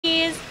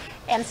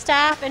and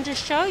staff, and to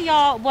show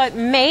y'all what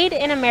made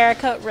in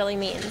America really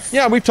means.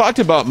 Yeah, we've talked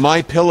about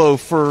MyPillow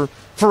for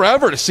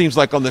forever, it seems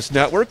like, on this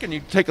network, and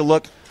you take a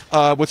look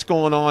what's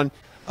going on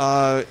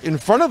in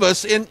front of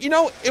us. And, you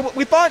know,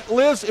 we thought,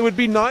 Liz, it would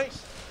be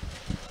nice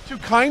to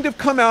kind of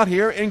come out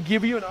here and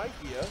give you an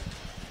idea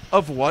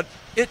of what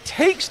it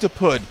takes to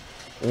put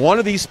one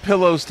of these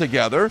pillows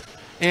together.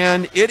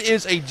 And it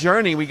is a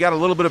journey. We got a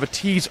little bit of a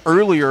tease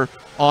earlier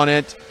on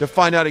it to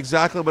find out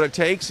exactly what it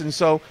takes. And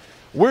so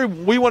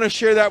we want to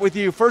share that with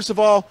you. First of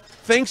all,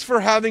 thanks for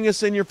having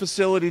us in your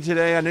facility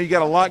today. I know you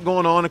got a lot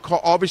going on.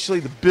 Obviously,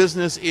 the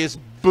business is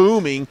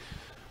booming.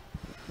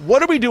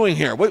 What are we doing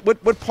here?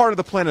 What part of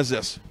the plan is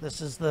this?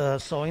 This is the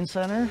sewing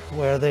center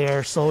where they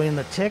are sewing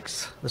the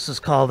ticks. This is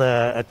called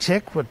a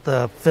tick with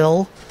the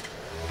fill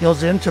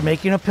goes into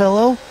making a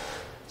pillow.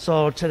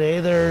 So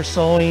today they're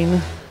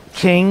sewing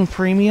King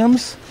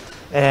premiums,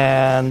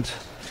 and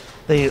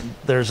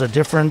there's a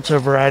different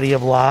variety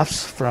of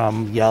lofts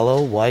from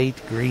yellow, white,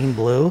 green,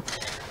 blue,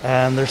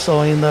 and they're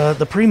sewing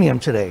the premium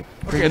today.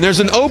 Okay, and there's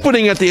an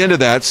opening at the end of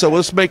that, so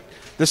let's make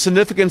the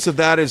significance of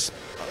that is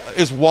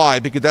why,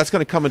 because that's going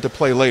to come into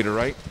play later,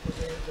 right?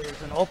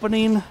 There's an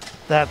opening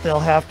that they'll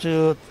have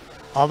to,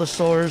 all the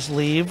sewers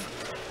leave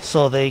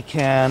so they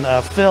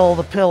can fill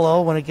the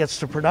pillow when it gets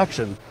to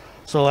production.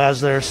 So as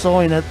they're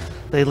sewing it,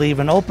 they leave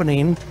an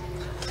opening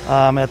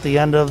at the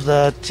end of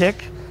the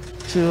tick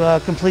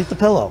to complete the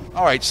pillow.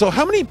 All right, so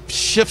how many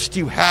shifts do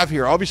you have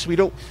here? Obviously, we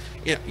don't,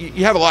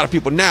 you have a lot of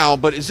people now,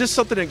 but is this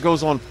something that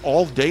goes on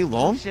all day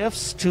long?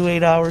 Shifts, 2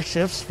 8-hour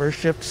shifts, first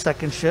shift,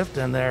 second shift,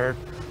 and they're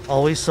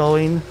always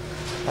sewing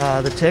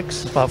the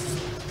ticks, about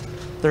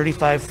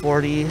 35,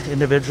 40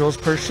 individuals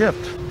per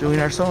shift doing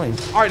our sewing.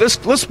 All right,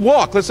 let's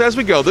walk, as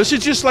we go. This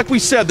is just like we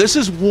said, this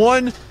is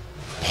one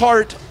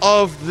part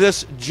of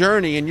this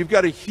journey, and you've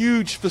got a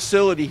huge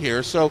facility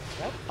here. So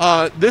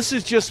this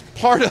is just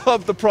part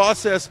of the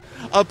process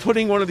of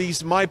putting one of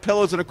these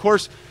MyPillows. And of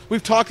course,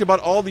 we've talked about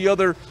all the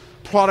other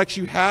products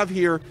you have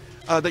here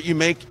that you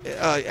make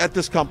at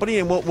this company,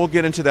 and we'll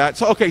get into that.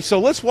 So okay, so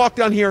let's walk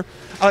down here.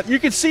 You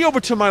can see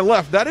over to my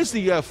left, that is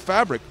the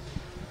fabric.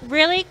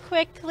 Really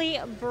quickly,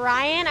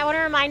 Brian, I want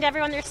to remind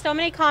everyone, there's so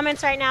many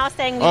comments right now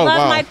saying, we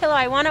love MyPillow,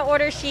 I want to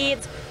order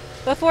sheets.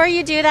 Before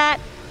you do that,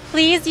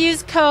 please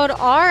use code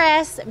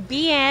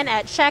RSBN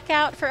at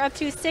checkout for up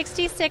to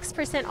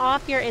 66%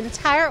 off your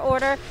entire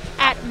order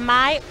at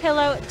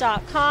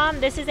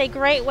mypillow.com. This is a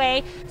great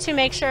way to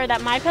make sure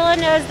that MyPillow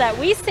knows that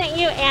we sent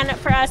you, and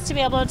for us to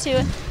be able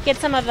to get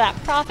some of that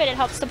profit. It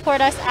helps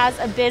support us as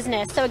a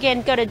business. So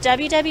again, go to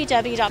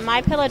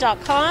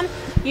www.mypillow.com,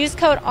 use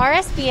code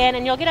RSBN,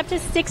 and you'll get up to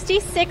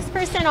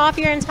 66% off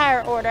your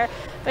entire order.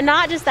 But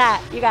not just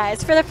that, you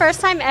guys. For the first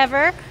time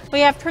ever,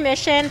 we have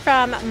permission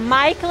from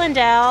Mike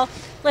Lindell.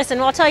 Listen,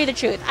 well, I'll tell you the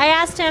truth. I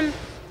asked him,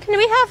 can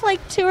we have like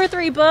 2 or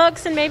 3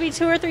 books and maybe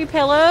 2 or 3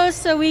 pillows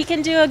so we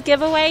can do a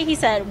giveaway? He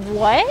said,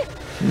 what?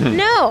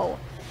 No,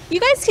 you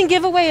guys can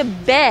give away a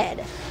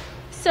bed.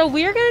 So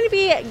we're going to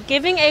be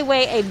giving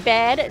away a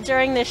bed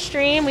during this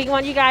stream. We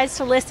want you guys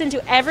to listen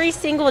to every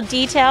single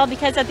detail,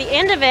 because at the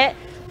end of it,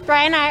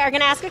 Brian and I are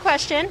going to ask a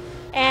question.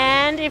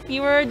 And if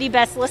you were the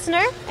best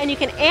listener and you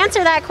can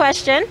answer that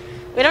question,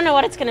 we don't know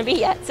what it's going to be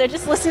yet. So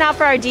just listen out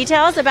for our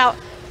details about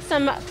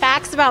some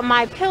facts about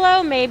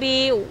MyPillow.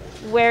 Maybe,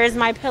 where is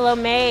MyPillow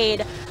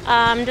made?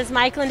 Does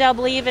Mike Lindell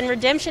believe in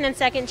redemption and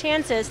second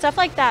chances? Stuff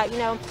like that, you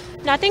know,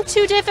 nothing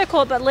too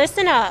difficult, but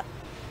listen up.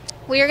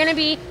 We are going to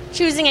be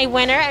choosing a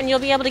winner, and you'll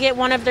be able to get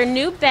one of their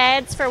new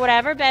beds for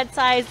whatever bed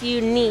size you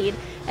need.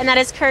 And that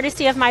is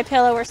courtesy of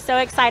MyPillow. We're so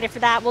excited for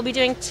that. We'll be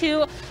doing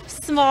 2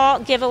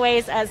 small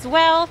giveaways as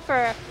well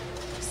for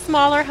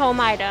smaller home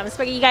items.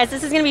 But you guys,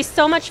 this is going to be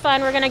so much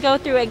fun. We're going to go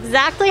through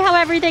exactly how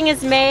everything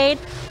is made.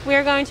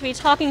 We're going to be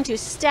talking to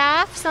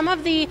staff, some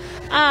of the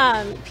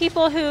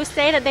people who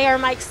say that they are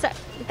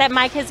that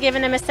Mike has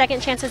given them a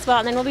second chance as well,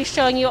 and then we'll be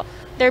showing you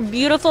their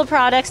beautiful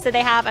products that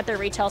they have at their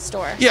retail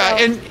store. Yeah,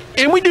 so,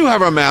 and we do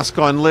have our mask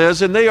on,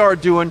 Liz, and they are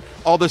doing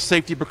all the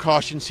safety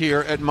precautions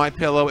here at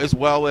MyPillow, as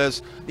well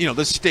as, you know,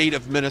 the state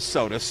of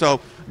Minnesota.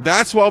 So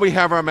that's why we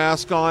have our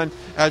mask on.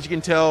 As you can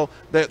tell,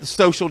 the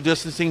social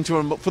distancing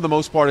for the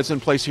most part is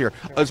in place here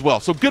as well.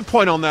 So good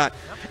point on that.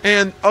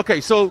 And okay,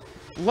 so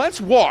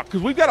let's walk,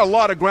 because we've got a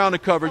lot of ground to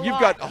cover. You've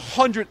got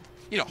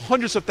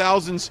hundreds of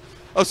thousands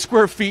of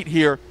square feet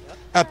here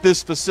at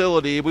this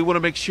facility. We want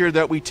to make sure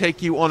that we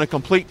take you on a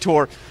complete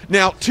tour.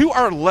 Now, to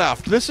our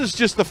left, this is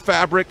just the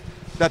fabric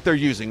that they're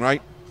using, right?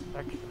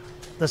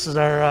 This is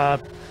our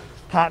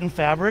cotton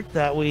fabric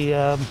that we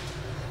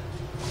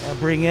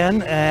bring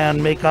in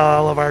and make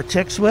all of our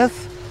ticks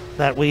with,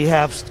 that we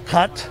have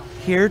cut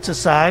here to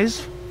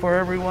size for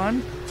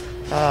everyone,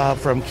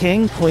 from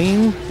king,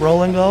 queen,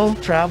 roll and go,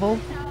 travel.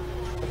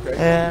 Okay.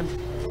 And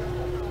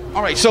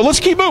all right, so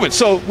let's keep moving.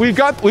 So we've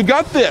got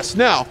this.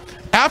 Now,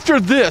 after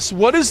this,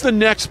 what is the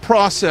next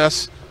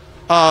process?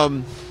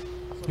 Where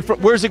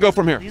does it go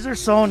from here? These are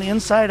sewn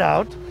inside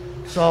out.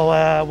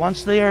 So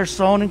once they are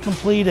sewn and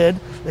completed,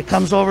 it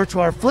comes over to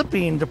our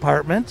flipping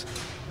department,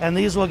 and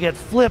these will get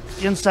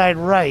flipped inside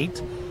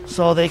right.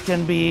 so they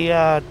can be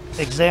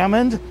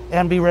examined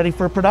and be ready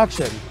for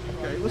production.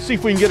 Okay, let's see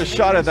if we can get a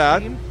shot of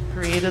that.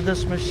 Created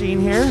this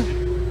machine here,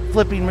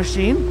 flipping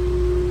machine.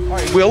 All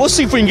right, Will, let's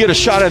see if we can get a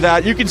shot of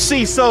that. You can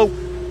see, so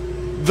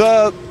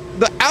the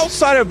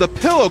outside of the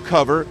pillow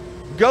cover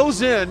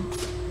goes in.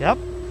 Yep,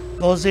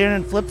 goes in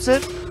and flips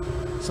it,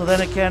 so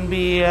then it can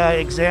be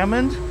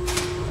examined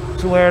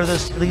to where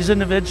these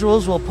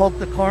individuals will poke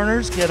the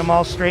corners, get them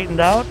all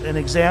straightened out and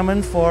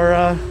examined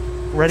for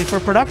ready for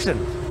production.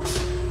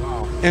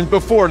 Wow. And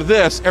before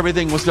this,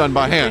 everything was done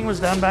by hand. Everything was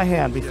done by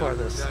hand before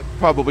this. That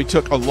probably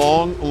took a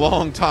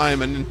long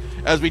time. And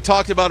as we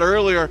talked about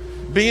earlier,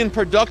 being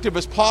productive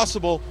as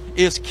possible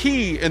is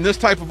key in this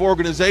type of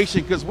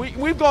organization, because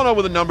we've gone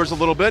over the numbers a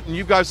little bit, and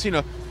you guys seen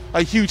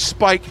a huge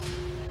spike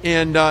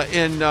in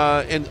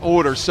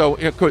orders. So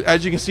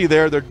as you can see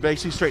there, they're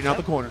basically straightening out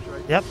the corners,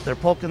 right? Yep, they're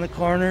poking the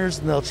corners,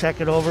 and they'll check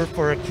it over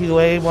for a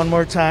QA one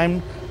more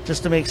time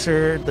just to make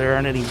sure there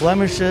aren't any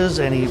blemishes,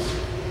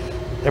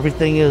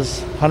 everything is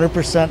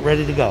 100%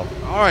 ready to go.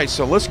 All right,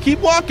 so let's keep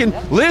walking.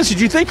 Yep. Liz,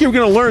 did you think you were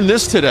going to learn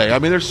this today? I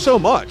mean, there's so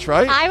much,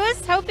 right? I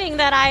was hoping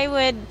that I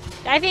would.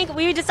 I think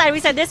we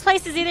said this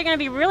place is either going to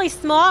be really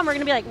small and we're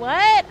going to be like,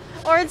 what?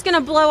 Or it's going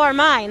to blow our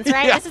minds,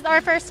 right? Yeah. This is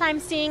our first time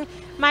seeing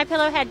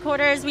MyPillow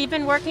headquarters. We've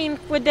been working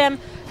with them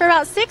for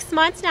about 6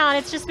 months now, and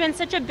it's just been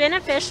such a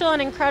beneficial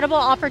and incredible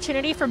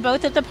opportunity for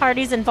both of the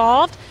parties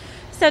involved.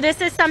 So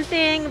this is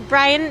something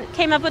Brian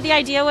came up with the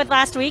idea with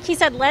last week. He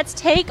said, let's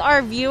take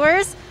our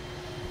viewers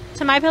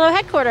to MyPillow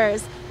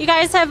headquarters. You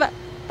guys have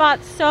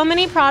bought so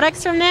many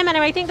products from them, and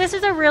I think this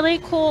is a really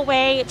cool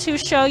way to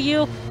show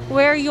you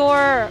where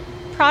your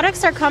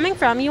products are coming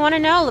from. You want to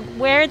know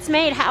where it's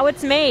made, how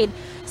it's made.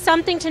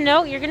 Something to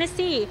note, you're going to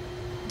see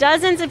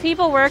dozens of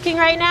people working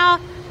right now.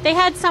 They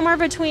had somewhere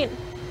between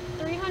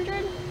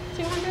 300,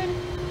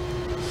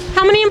 200.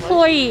 How many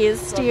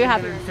employees do you have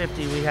here?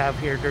 150 we have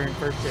here during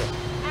first shift.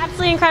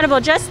 Absolutely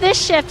incredible. Just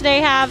this shift, they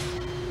have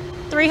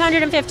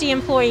 350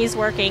 employees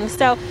working.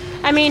 So,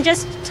 I mean,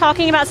 just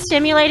talking about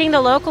stimulating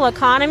the local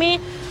economy,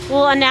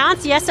 we'll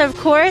announce, yes, of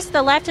course,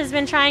 the left has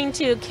been trying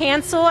to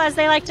cancel, as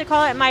they like to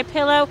call it,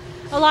 MyPillow.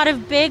 A lot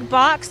of big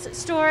box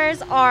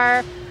stores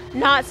are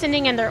not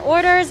sending in their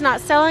orders,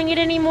 not selling it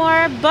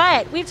anymore.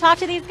 But we've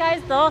talked to these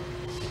guys. They'll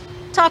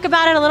talk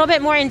about it a little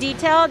bit more in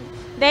detail.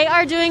 They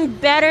are doing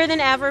better than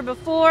ever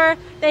before.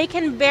 They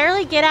can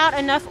barely get out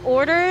enough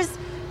orders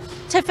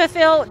to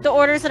fulfill the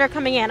orders that are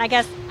coming in. I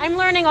guess I'm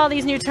learning all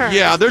these new terms.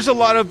 Yeah, there's a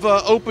lot of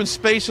open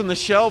space on the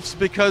shelves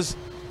because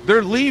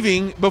they're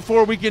leaving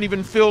before we can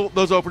even fill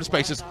those open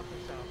spaces.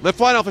 They're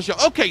flying off the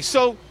shelf. Okay,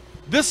 so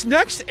this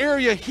next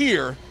area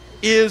here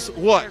is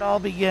what? It all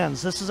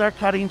begins. This is our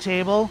cutting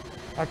table.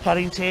 Our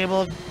cutting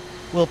table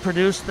will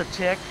produce the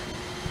tick,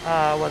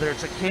 whether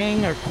it's a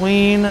king or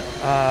queen,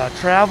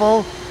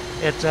 travel.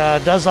 It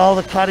does all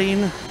the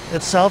cutting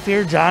itself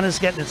here. John is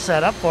getting it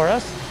set up for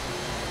us.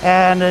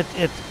 And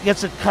it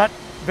gets it cut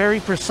very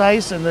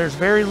precise, and there's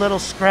very little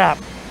scrap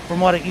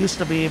from what it used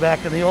to be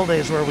back in the old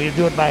days where we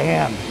do it by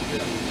hand.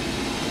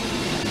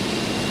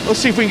 Let's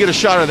see if we can get a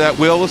shot of that,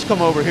 Will. Let's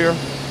come over here.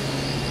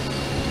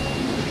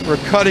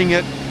 We're cutting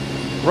it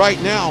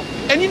right now.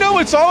 And you know,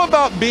 it's all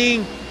about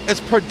being as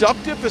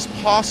productive as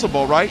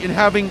possible, right? And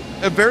having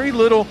a very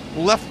little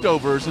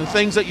leftovers and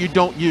things that you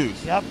don't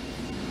use. Yep.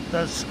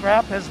 The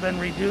scrap has been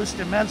reduced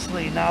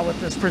immensely now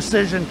with this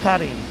precision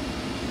cutting.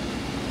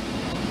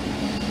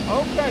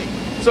 Okay.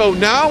 So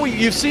now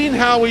you've seen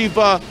how we've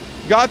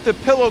got the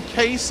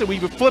pillowcase, and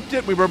we've flipped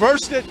it, we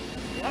reversed it,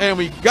 yep, and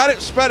we got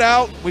it spread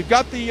out. We've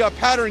got the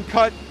pattern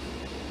cut.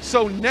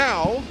 So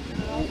now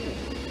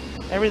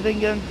everything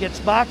gets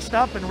boxed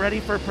up and ready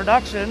for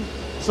production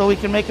so we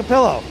can make a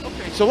pillow.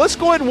 Okay, so let's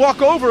go ahead and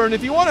walk over, and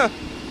if you want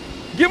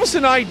to give us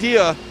an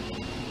idea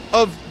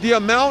of the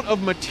amount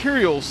of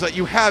materials that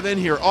you have in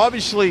here.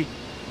 Obviously,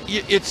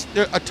 it's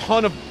a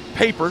ton of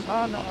paper. A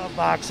ton of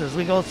boxes.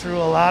 We go through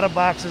a lot of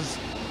boxes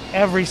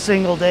every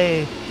single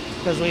day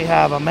because we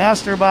have a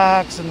master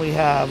box and we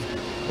have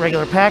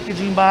regular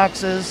packaging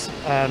boxes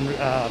and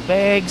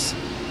bags.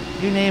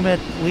 You name it,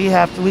 we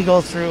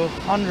go through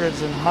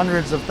hundreds and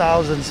hundreds of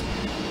thousands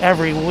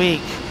every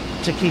week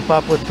to keep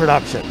up with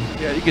production.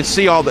 Yeah, you can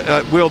see all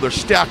the Will, they're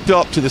stacked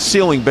up to the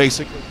ceiling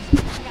basically.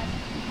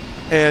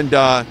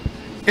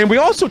 And we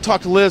also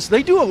talked to Liz.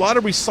 They do a lot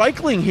of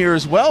recycling here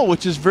as well,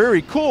 which is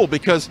very cool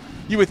because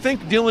you would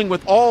think dealing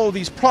with all of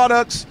these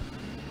products,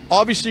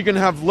 obviously you're going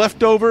to have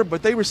leftover,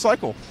 but they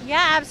recycle.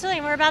 Yeah, absolutely.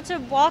 And we're about to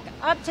walk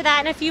up to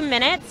that in a few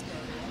minutes.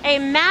 A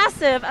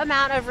massive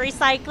amount of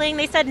recycling.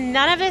 They said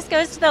none of this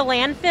goes to the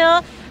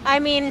landfill. I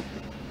mean,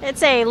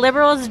 it's a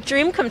liberal's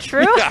dream come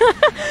true. Yeah.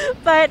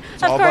 But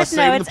of course,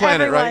 no, it's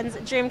everyone's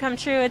dream come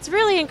true. It's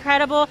really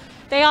incredible.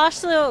 They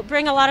also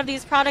bring a lot of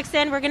these products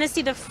in. We're going to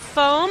see the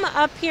foam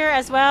up here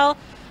as well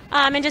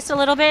in just a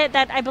little bit.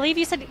 That I believe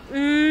you said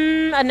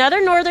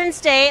another northern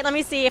state. Let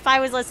me see if I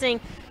was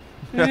listening.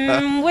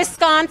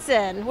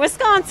 Wisconsin,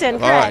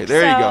 correct. All right,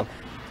 there you go.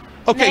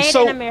 Okay, made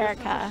so in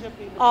America,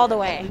 all the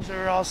way. These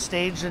are all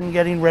staged and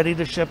getting ready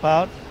to ship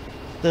out.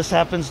 This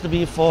happens to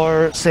be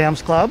for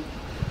Sam's Club.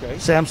 Okay.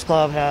 Sam's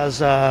Club has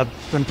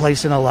been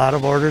placing a lot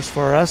of orders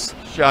for us.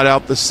 Shout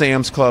out the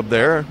Sam's Club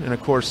there, and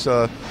of course,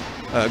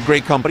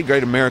 great company,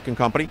 great American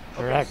company.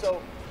 Correct. Okay,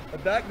 so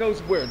that goes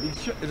where?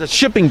 The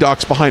shipping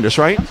docks behind us,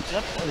 right?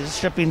 Yep. These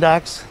shipping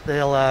docks, they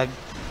all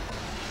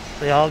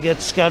get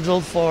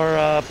scheduled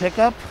for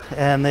pickup,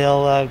 and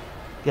they'll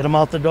get them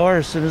out the door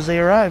as soon as they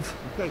arrive.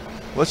 Okay.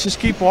 Let's just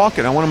keep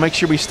walking. I want to make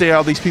sure we stay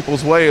out of these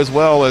people's way, as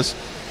well as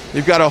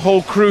you've got a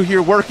whole crew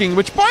here working,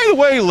 which, by the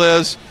way,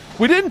 Liz,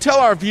 we didn't tell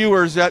our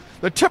viewers that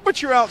the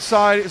temperature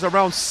outside is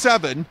around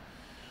 7.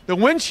 The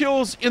wind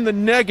chill's in the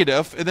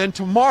negative, and then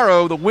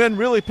tomorrow the wind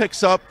really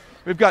picks up.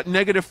 We've got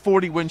negative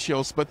 40 wind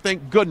chills, but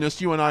thank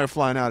goodness you and I are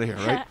flying out of here,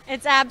 right?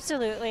 It's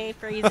absolutely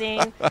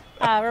freezing.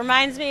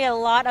 Reminds me a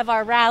lot of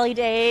our rally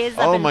days.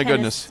 Oh, my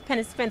goodness.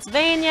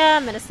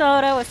 Pennsylvania,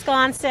 Minnesota,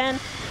 Wisconsin.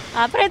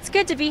 But it's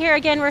good to be here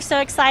again. We're so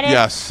excited.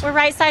 Yes. We're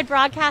Right Side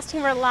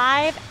Broadcasting. We're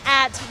live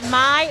at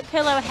My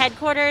Pillow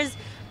headquarters.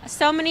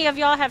 So many of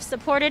y'all have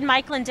supported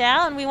Mike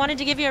Lindell, and we wanted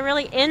to give you a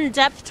really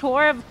in-depth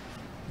tour of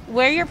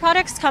where your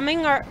products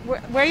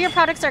where your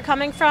products are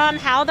coming from,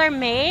 how they're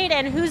made,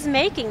 and who's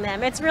making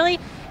them. It's really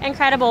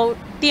incredible,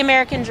 the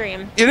American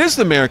dream. It is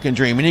the American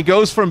dream, and he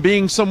goes from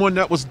being someone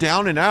that was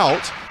down and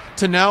out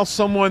to now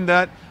someone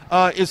that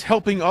is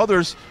helping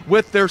others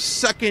with their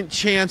second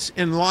chance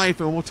in life.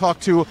 And we'll talk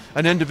to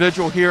an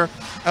individual here.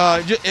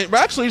 We're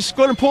actually just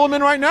going to pull him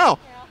in right now.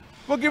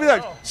 We'll give you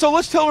that. So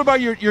let's tell them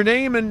about your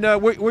name and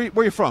where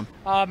you're from.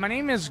 My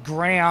name is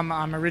Graham.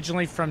 I'm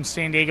originally from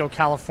San Diego,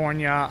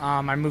 California.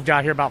 I moved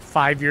out here about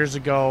 5 years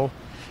ago.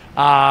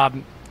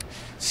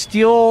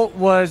 Steel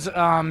was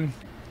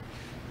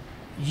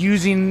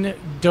using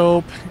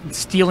dope,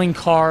 stealing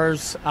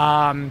cars.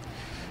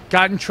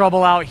 Got in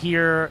trouble out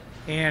here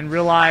and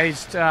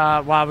realized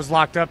while I was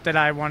locked up that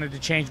I wanted to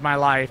change my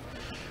life.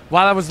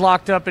 While I was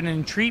locked up and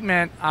in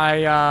treatment,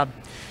 I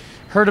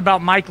heard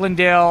about Mike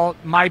Lindell,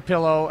 My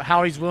Pillow,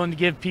 how he's willing to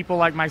give people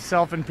like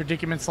myself in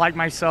predicaments like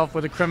myself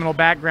with a criminal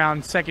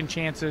background second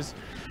chances.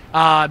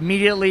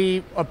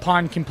 Immediately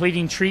upon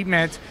completing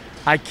treatment,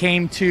 I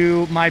came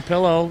to My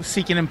Pillow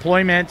seeking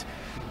employment.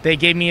 They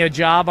gave me a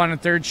job on a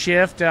third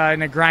shift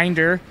in a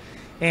grinder,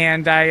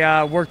 and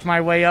I worked my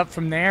way up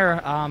from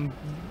there.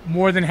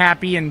 More than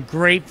happy and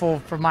grateful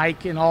for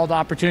Mike and all the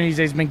opportunities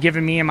he's been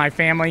giving me and my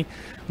family.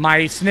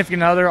 My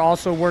significant other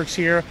also works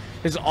here,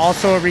 is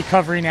also a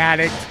recovering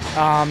addict.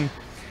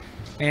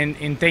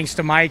 And thanks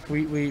to Mike,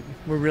 we're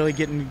really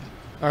getting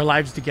our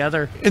lives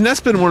together. And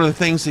that's been one of the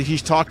things that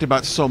he's talked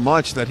about so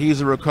much, that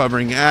he's a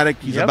recovering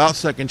addict. He's about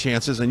second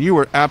chances, and you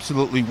are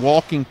absolutely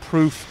walking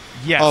proof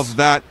of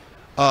that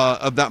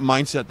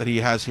mindset that he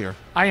has here.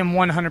 I am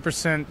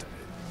 100%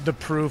 the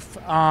proof.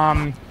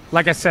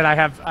 Like I said, I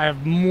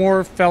have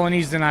more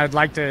felonies than I'd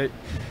like to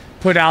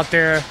put out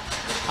there.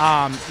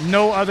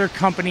 No other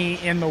company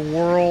in the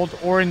world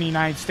or in the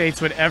United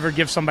States would ever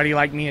give somebody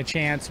like me a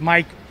chance.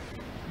 Mike,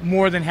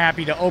 more than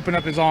happy to open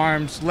up his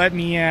arms, let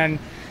me in,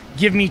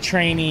 give me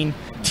training,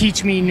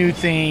 teach me new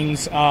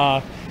things,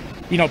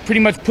 pretty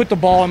much put the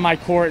ball in my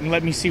court and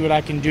let me see what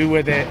I can do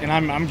with it. And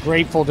I'm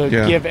grateful to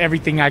give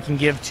everything I can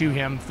give to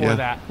him for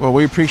that. Well,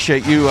 we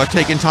appreciate you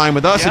taking time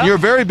with us. And you're a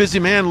very busy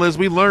man, Liz.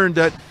 We learned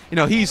that,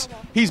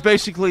 he's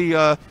basically,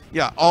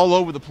 all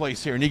over the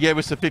place here. And he gave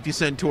us a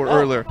 50-cent tour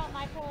earlier.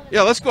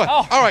 Yeah, let's go.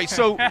 All right,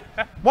 so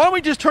why don't we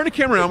just turn the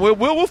camera around?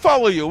 We'll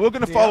follow you. We're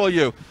going to follow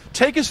you.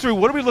 Take us through.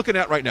 What are we looking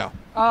at right now?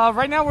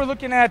 Right now we're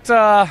looking at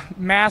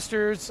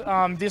Masters.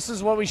 This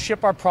is what we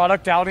ship our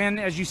product out in.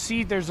 As you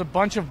see, there's a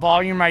bunch of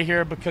volume right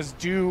here because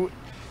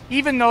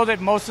even though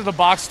that most of the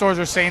box stores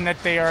are saying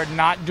that they are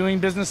not doing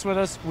business with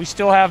us, we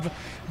still have,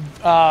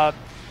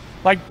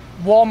 like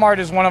Walmart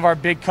is one of our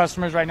big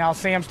customers right now,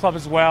 Sam's Club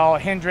as well,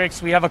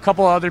 Hendrix. We have a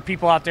couple other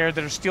people out there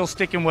that are still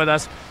sticking with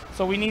us.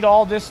 So we need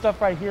all this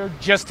stuff right here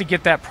just to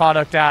get that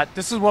product out.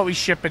 This is what we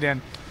ship it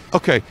in.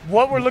 Okay.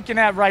 What we're looking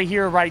at right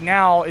here, right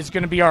now, is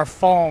going to be our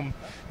foam.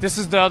 This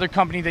is the other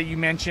company that you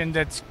mentioned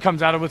that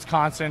comes out of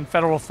Wisconsin,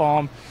 Federal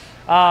Foam.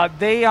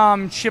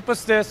 They ship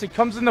us this. It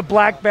comes in the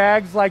black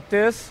bags like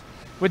this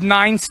with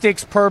 9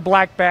 sticks per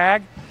black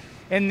bag.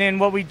 And then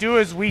what we do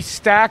is we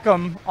stack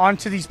them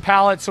onto these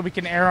pallets so we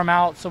can air them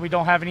out so we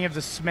don't have any of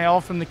the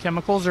smell from the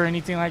chemicals or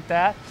anything like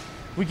that.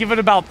 We give it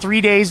about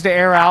 3 days to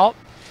air out.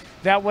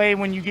 That way,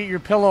 when you get your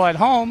pillow at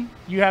home,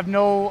 you have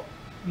no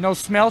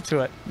smell to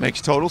it. Makes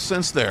total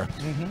sense there.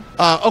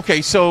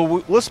 Okay,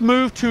 so let's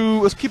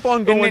keep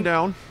on going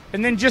down.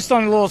 And then just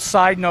on a little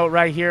side note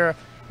right here,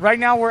 right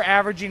now we're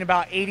averaging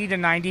about 80 to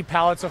 90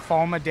 pallets of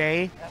foam a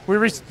day.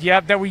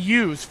 That we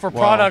use for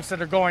products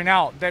that are going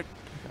out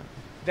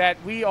that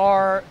we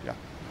are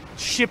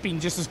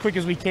shipping just as quick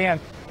as we can.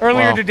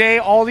 Earlier today,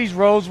 all these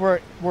rows were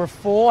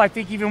full. I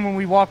think even when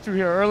we walked through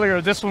here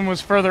earlier, this one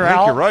was further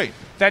out. You're right.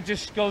 That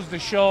just goes to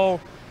show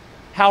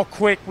how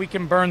quick we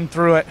can burn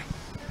through it.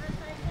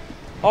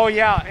 Oh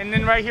yeah, and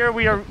then right here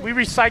we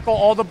recycle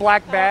all the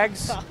black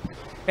bags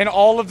and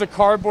all of the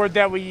cardboard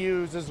that we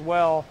use as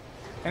well.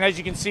 And as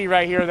you can see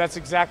right here, that's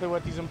exactly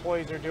what these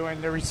employees are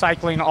doing. They're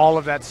recycling all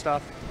of that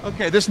stuff.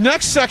 Okay, this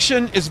next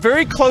section is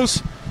very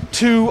close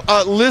to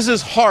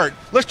Liz's heart.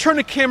 Let's turn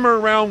the camera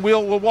around.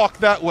 We'll walk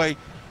that way.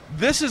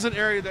 This is an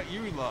area that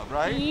you love,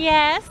 right?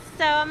 Yes.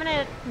 So I'm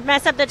going to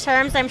mess up the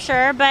terms, I'm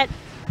sure, but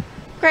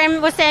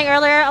Graham was saying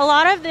earlier,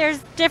 there's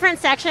different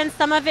sections.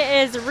 Some of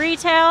it is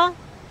retail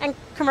and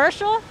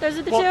commercial. Those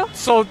are the two.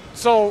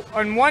 So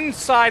on one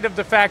side of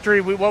the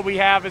factory, what we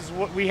have is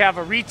we have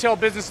a retail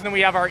business, and then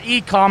we have our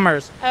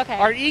e-commerce. Okay.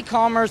 Our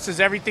e-commerce is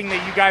everything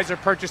that you guys are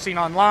purchasing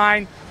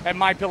online at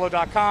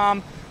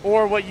mypillow.com,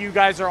 or what you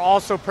guys are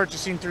also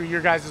purchasing through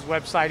your guys'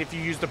 website if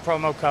you use the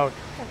promo code.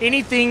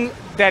 Anything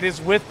that is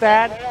with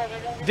that,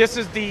 this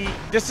is the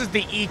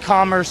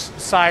e-commerce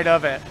side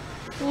of it.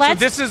 So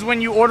this is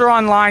when you order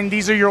online.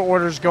 These are your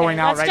orders going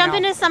out right now. Let's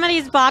jump into some of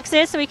these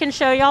boxes so we can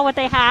show y'all what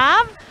they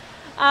have.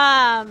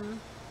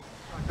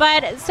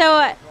 But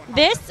so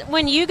this,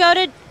 when you go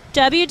to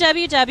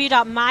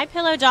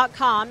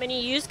www.mypillow.com and you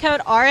use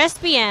code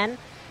RSBN,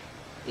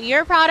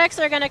 your products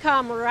are going to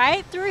come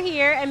right through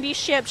here and be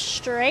shipped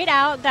straight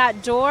out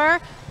that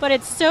door. But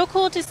it's so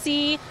cool to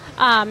see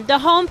the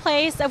home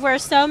place of where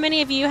so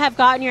many of you have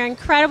gotten your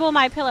incredible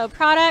MyPillow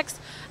products.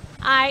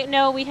 I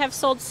know we have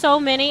sold so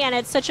many, and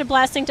it's such a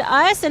blessing to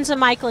us and to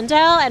Mike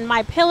Lindell and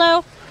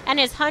MyPillow and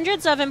his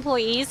hundreds of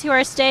employees who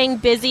are staying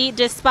busy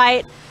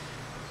despite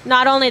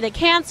not only the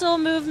cancel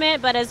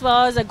movement, but as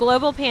well as a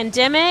global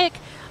pandemic.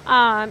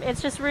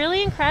 It's just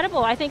really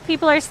incredible. I think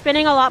people are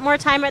spending a lot more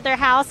time at their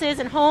houses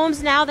and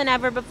homes now than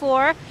ever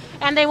before,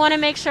 and they want to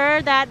make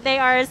sure that they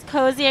are as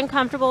cozy and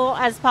comfortable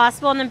as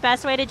possible. And the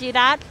best way to do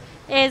that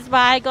is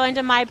by going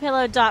to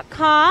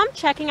mypillow.com,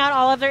 checking out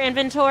all of their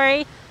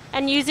inventory,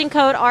 and using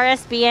code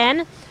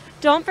RSBN.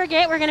 Don't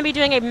forget, we're going to be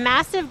doing a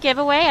massive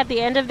giveaway at the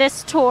end of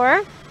this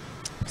tour,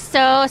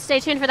 so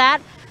stay tuned for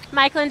that.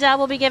 Mike Lindell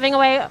will be giving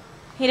away,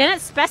 he didn't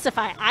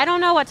specify, I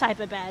don't know what type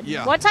of bed.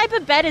 Yeah. What type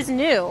of bed is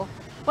new?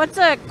 What's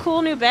a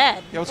cool new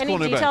bed? Yeah, what's Any cool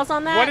new details bed?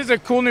 on that? What is a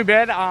cool new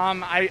bed?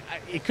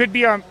 It could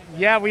be our,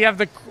 we have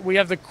the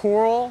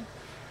coral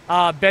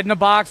bed in a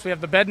box. We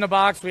have the bed in a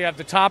box. We have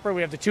the topper.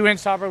 We have the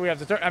 2-inch topper. We have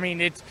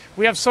the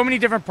we have so many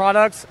different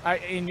products.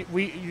 And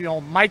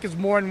Mike is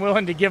more than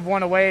willing to give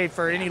one away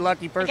for any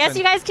lucky person. I guess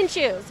you guys can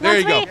choose. There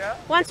you go.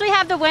 Once we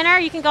have the winner,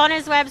 you can go on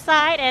his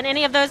website and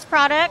any of those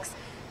products,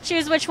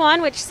 choose which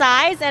one, which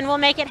size, and we'll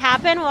make it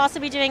happen. We'll also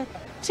be doing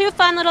 2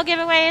 fun little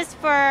giveaways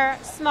for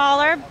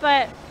smaller,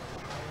 but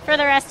for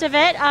the rest of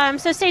it.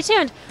 So stay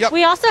tuned. Yep.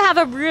 We also have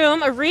a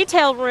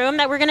retail room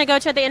that we're going to go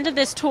to at the end of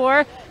this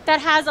tour that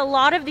has a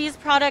lot of these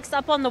products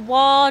up on the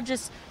wall,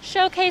 just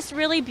showcased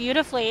really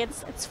beautifully.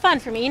 It's fun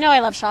for me. You know I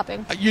love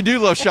shopping. You do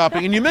love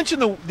shopping. And you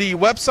mentioned the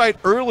website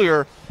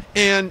earlier,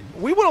 and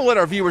we want to let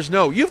our viewers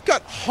know you've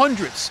got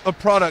hundreds of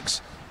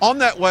products on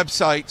that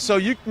website, so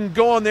you can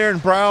go on there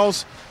and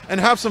browse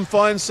and have some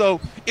fun. So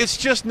it's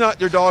just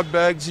not your dog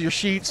beds, your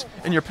sheets,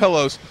 and your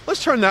pillows.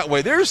 Let's turn that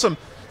way. There's some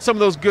of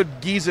those good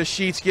Giza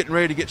sheets getting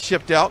ready to get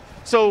shipped out.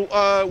 So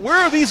where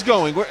are these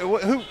going?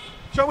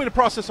 Show me the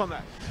process on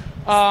that.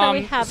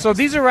 So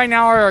these are right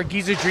now our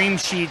Giza Dream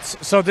sheets.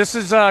 So this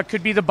is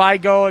could be the buy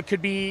go. It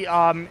could be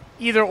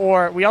either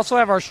or. We also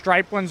have our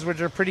striped ones,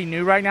 which are pretty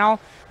new right now,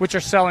 which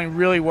are selling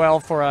really well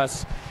for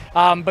us.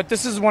 But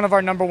this is one of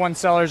our #1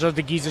 sellers of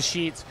the Giza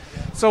sheets.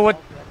 So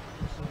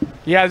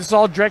this is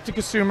all direct to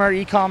consumer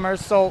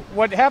e-commerce. So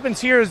what happens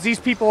here is these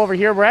people over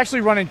here, we're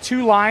actually running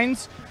 2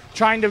 lines,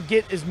 trying to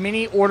get as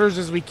many orders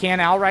as we can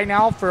out right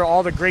now for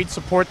all the great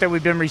support that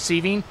we've been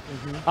receiving,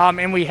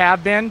 and we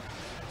have been.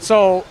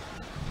 So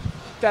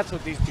that's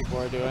what these people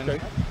are doing.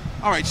 Okay.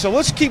 All right, so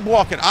let's keep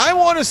walking. I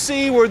want to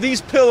see where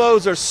these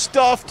pillows are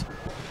stuffed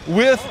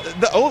with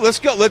let's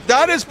go.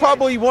 That is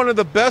probably one of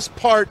the best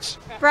parts.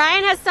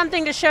 Brian has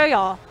something to show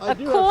y'all. A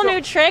cool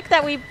new trick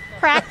that we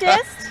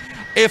practiced.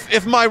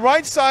 If my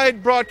right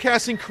side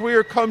broadcasting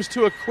career comes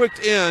to a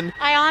quick end,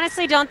 I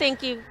honestly don't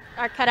think you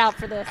are cut out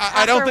for this.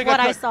 I don't think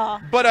I saw.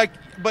 But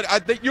I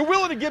think you're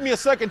willing to give me a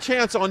second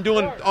chance on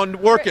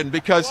working,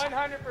 because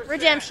 100%.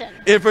 Redemption.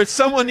 if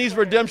someone needs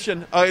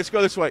redemption, let's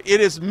go this way. It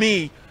is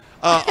me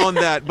on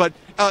that. But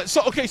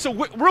so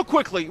real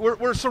quickly,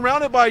 we're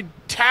surrounded by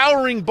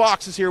towering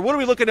boxes here. What are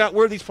we looking at?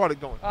 Where are these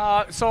products going?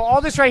 So all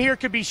this right here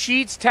could be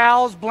sheets,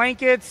 towels,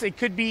 blankets. It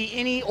could be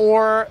any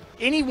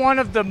one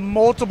of the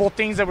multiple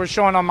things that we're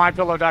showing on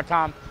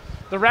mypillow.com.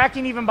 The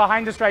racking even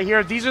behind us right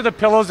here, these are the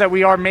pillows that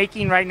we are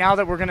making right now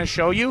that we're going to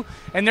show you,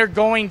 and they're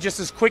going just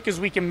as quick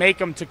as we can make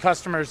them to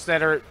customers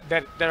that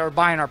are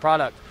buying our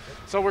product.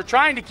 So we're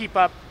trying to keep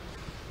up.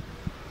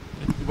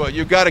 Well,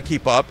 you got to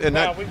keep up, and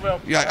we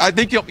will. Yeah, I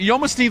think you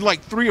almost need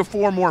like 3 or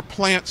 4 more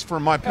plants for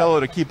MyPillow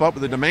to keep up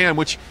with the demand,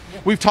 which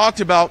we've talked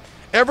about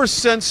ever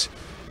since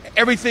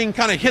everything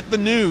kind of hit the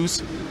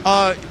news.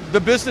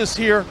 The business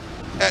here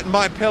at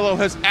MyPillow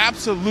has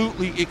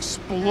absolutely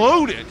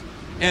exploded.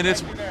 And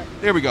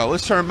there we go.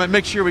 Let's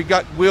make sure we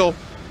got Will,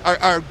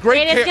 our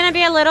great. It is going to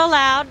be a little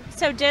loud,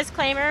 so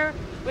disclaimer,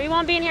 we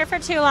won't be in here for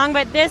too long,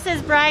 but this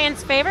is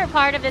Brian's favorite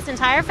part of this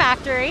entire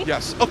factory.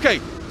 Yes. Okay,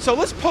 so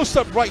let's post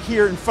up right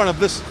here in front of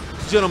this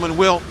gentleman,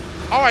 Will.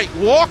 All right,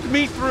 walk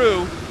me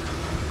through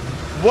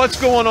what's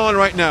going on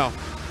right now.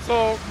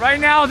 So right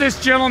now,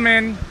 this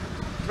gentleman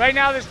Right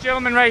now, this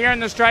gentleman right here in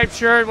the striped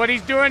shirt, what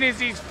he's doing is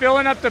he's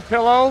filling up the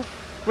pillow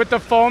with the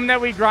foam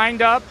that we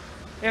grind up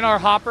in our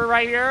hopper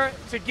right here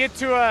to get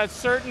to a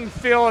certain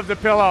feel of the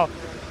pillow.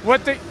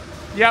 What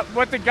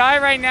the guy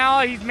right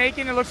now, he's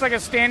making, it looks like a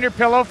standard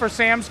pillow for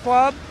Sam's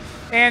Club.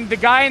 And the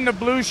guy in the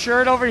blue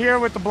shirt over here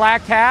with the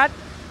black hat,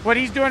 what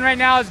he's doing right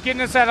now is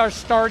getting us at our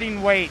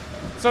starting weight.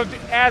 So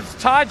as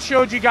Todd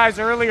showed you guys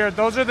earlier,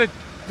 those are the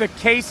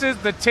cases,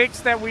 the ticks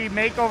that we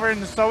make over in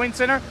the sewing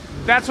center.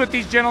 That's what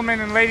these gentlemen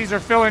and ladies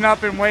are filling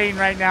up and weighing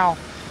right now.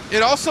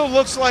 It also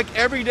looks like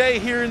every day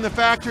here in the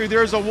factory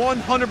there's a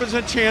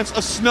 100% chance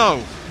of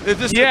snow.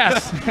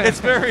 Yes.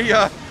 It's very,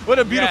 what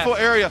a beautiful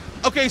area.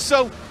 Okay,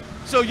 so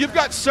you've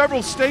got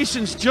several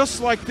stations just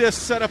like this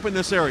set up in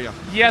this area.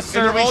 Yes, sir.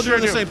 And they're all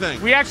doing the same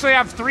thing. We actually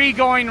have 3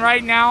 going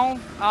right now.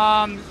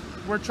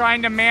 We're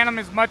trying to man them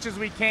as much as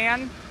we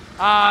can.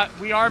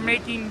 We are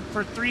making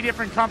for 3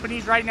 different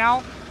companies right now.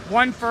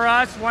 1 for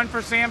us, 1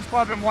 for Sam's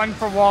Club, and 1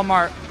 for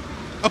Walmart.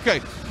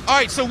 Okay. All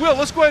right, so Will,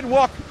 let's go ahead and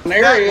walk an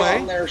that area way.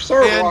 on their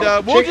server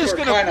and we're just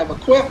going kind of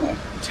equipment.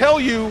 to tell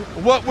you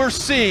what we're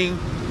seeing,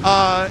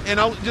 and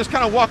I'll just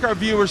kind of walk our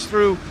viewers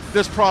through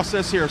this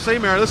process here. Say,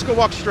 Mary, let's go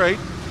walk straight.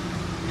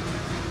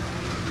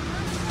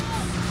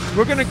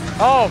 We're going to...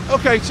 Oh,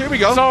 okay, so here we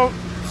go.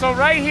 So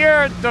right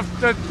here,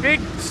 the big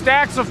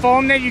stacks of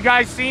foam that you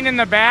guys seen in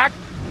the back,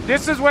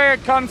 this is where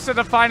it comes to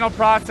the final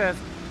process.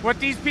 What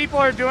these people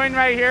are doing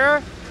right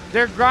here,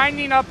 they're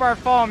grinding up our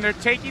foam. They're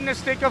taking the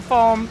stick of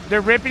foam,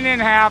 they're ripping it in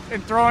half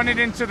and throwing it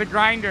into the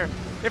grinder.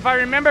 If I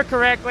remember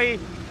correctly,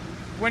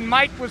 when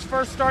Mike was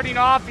first starting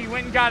off, he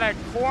went and got a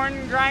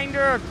corn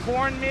grinder, a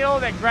corn mill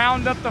that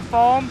ground up the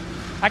foam.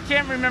 I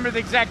can't remember the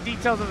exact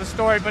details of the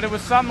story, but it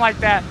was something like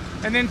that.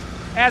 And then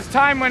as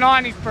time went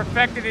on, he's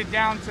perfected it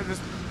down to this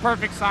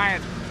perfect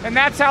science. And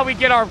that's how we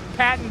get our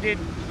patented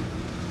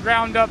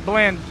ground up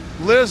blend.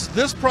 Liz,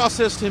 this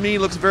process to me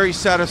looks very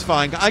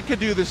satisfying. I could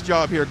do this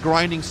job here,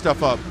 grinding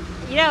stuff up.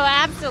 You know,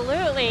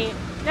 absolutely.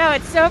 No,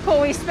 it's so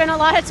cool. We spent a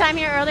lot of time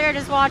here earlier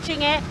just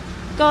watching it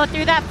go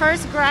through that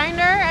first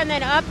grinder and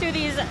then up through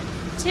these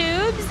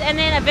tubes and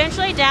then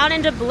eventually down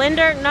into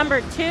blender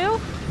number 2.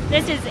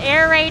 This is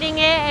aerating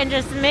it and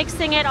just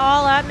mixing it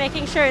all up,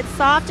 making sure it's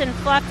soft and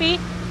fluffy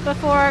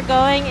before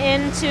going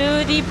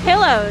into the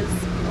pillows.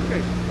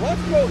 Okay,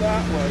 let's go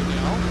that way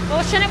now.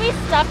 Well, shouldn't we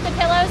stuff the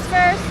pillows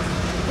first?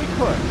 We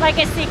could. Like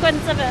a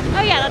sequence of it.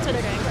 Oh yeah, that's what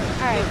they're doing.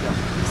 All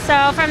right.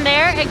 So from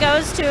there, it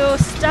goes to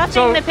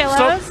stuffing the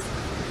pillows.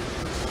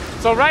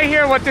 So right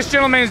here, what this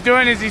gentleman is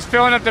doing is he's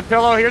filling up the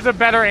pillow. Here's a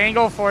better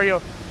angle for you.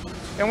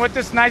 And what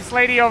this nice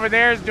lady over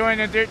there is doing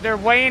is they're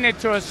weighing it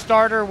to a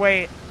starter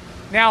weight.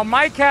 Now,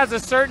 Mike has a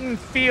certain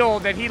feel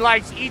that he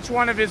likes each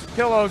one of his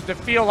pillows to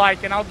feel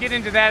like, and I'll get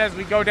into that as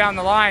we go down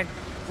the line,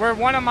 where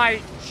one of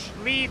my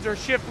leads or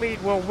shift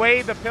lead will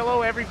weigh the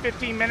pillow every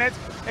 15 minutes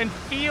and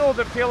feel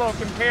the pillow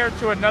compared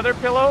to another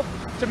pillow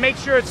to make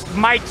sure it's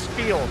Mike's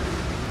feel.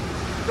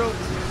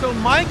 So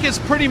Mike has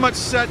pretty much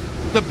set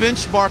the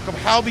benchmark of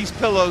how these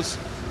pillows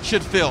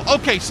should feel.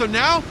 Okay, so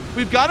now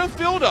we've got them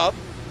filled up.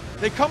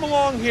 They come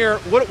along here.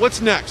 What's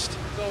next?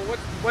 So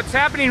what's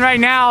happening right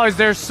now is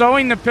they're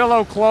sewing the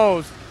pillow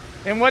closed.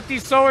 And what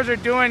these sewers are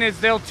doing is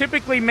they'll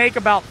typically make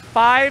about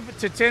 5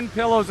 to 10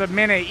 pillows a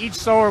minute. Each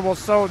sewer will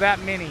sew that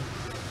many.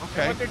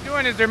 Okay. And what they're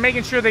doing is they're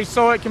making sure they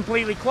sew it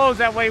completely closed.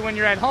 That way when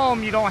you're at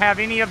home, you don't have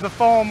any of the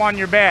foam on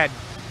your bed.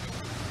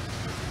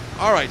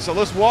 All right, so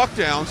let's walk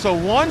down. So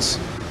once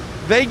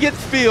they get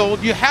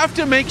filled, you have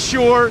to make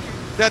sure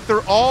that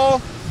they're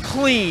all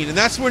clean. And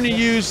that's when you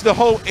use the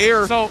whole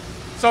air.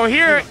 So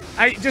here,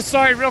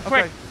 sorry, real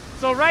quick. Okay.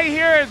 So right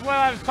here is what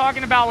I was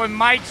talking about with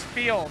Mike's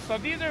feel. So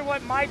these are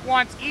what Mike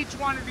wants each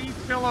one of these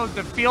pillows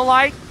to feel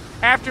like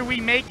after we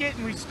make it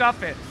and we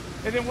stuff it.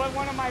 And then what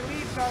one of my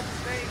leads does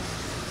is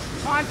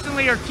they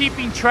constantly are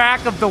keeping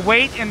track of the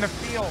weight and the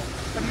feel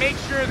to make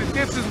sure that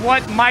this is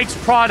what Mike's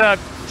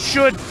product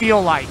should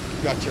feel like.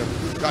 Gotcha.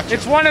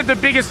 It's one of the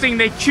biggest things.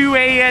 They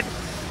QA it.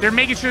 They're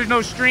making sure there's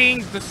no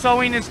strings. The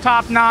sewing is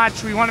top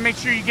notch. We want to make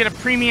sure you get a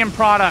premium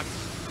product.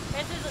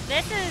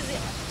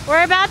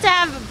 We're about to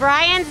have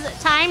Brian's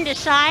time to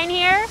shine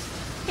here.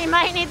 He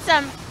might need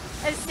some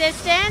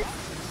assistance.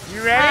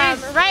 You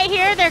ready? Right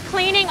here, they're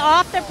cleaning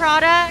off the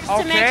products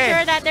to make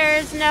sure that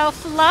there's no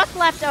fluff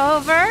left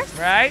over.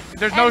 Right.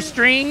 There's no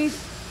strings.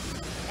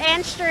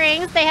 And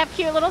strings. They have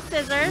cute little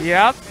scissors.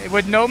 Yep.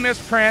 With no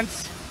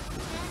misprints.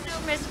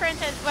 No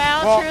misprints as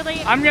well.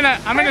 Truly. I'm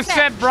gonna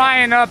set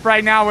Brian up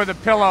right now with a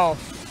pillow.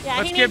 Yeah,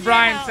 let's get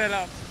Brian set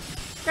up.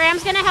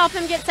 Graham's gonna help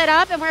him get set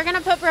up, and we're gonna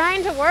put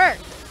Brian to work.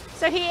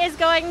 So he is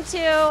going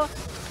to,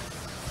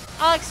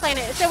 I'll explain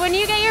it. So when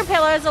you get your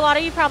pillows, a lot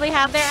of you probably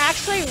have, they're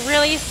actually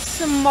really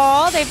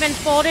small. They've been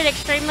folded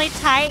extremely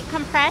tight,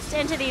 compressed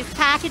into these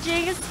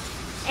packages.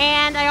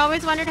 And I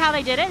always wondered how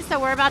they did it, so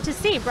we're about to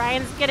see.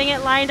 Brian's getting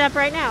it lined up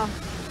right now.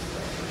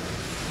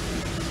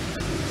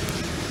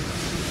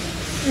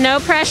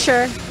 No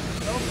pressure.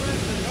 No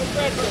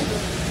pressure.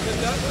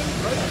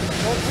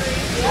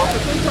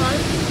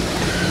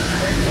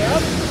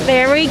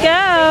 There we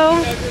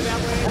go.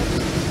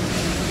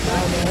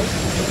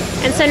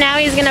 And so now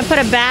he's gonna put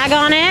a bag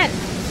on it.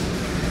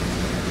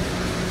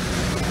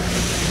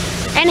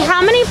 And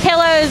how many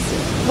pillows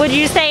would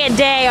you say a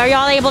day are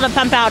y'all able to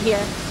pump out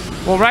here?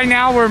 Well, right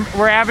now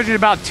we're averaging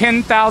about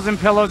 10,000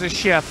 pillows a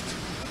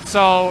shift.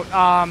 So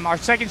our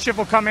second shift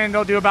will come in,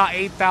 they'll do about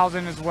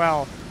 8,000 as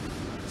well.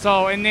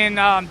 So, and then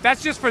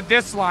that's just for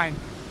this line.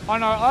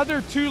 On our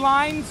other 2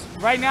 lines,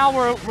 right now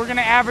we're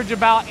gonna average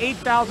about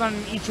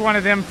 8,000 each one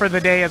of them for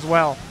the day as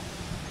well.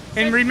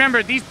 And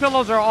remember, these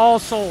pillows are all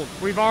sold.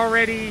 We've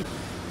already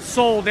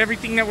sold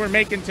everything that we're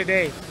making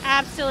today.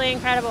 Absolutely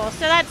incredible.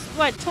 So that's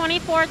what,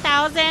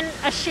 24,000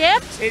 a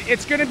shift?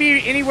 It's gonna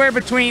be anywhere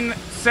between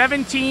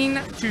 17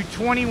 to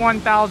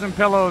 21,000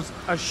 pillows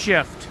a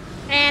shift.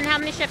 And how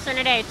many shifts in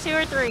a day? 2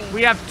 or 3?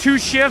 We have 2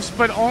 shifts,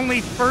 but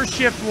only first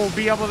shift will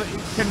be able to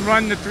can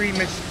run the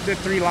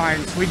 3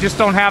 lines. We just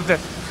don't have the.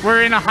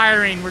 We're in a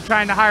hiring. We're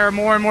trying to hire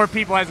more and more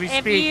people as we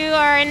speak. If you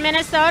are in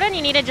Minnesota and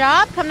you need a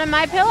job, come to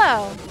My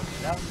Pillow.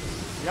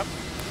 Yep.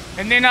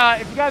 And then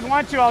if you guys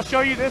want to, I'll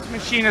show you this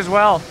machine as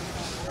well.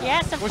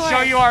 Yes, of course. We'll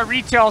show you our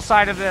retail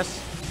side of this.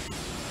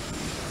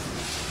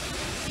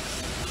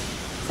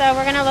 So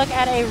we're gonna look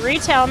at a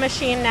retail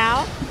machine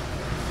now.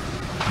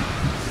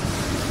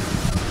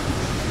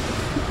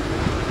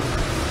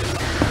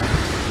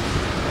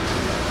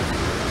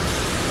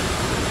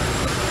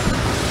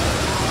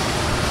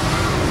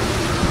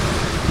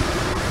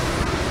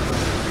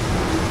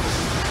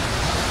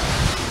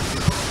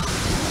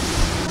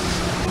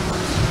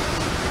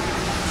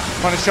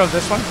 Want to show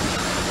this one?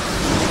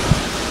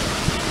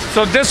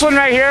 So this one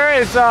right here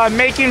is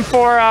making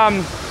for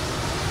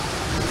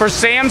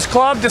Sam's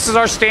Club. This is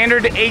our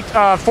standard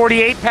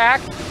 48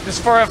 pack. This is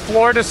for a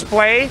floor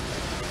display.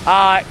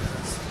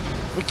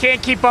 We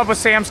can't keep up with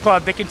Sam's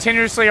Club. They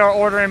continuously are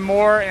ordering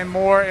more and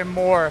more and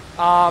more.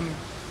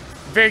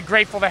 Very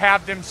grateful to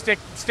have them stick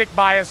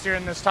by us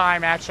during this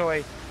time,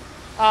 actually.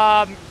 Can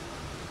I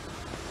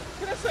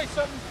say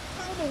something?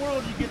 How in the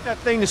world do you get that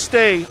thing to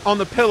stay on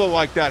the pillow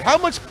like that? How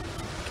much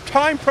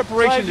time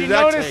preparation did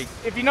that take?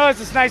 If you notice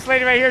this nice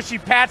lady right here, she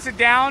pats it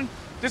down.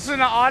 This is an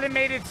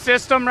automated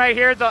system right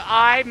here. The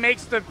eye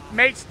makes the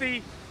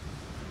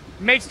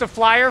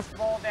flyer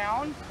fall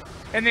down,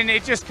 and then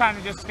it just kind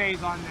of just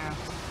stays on there.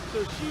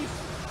 So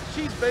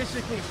she's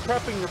basically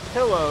prepping the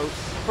pillow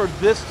for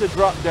this to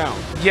drop down.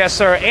 Yes,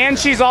 sir. And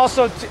she's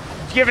also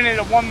giving it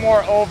one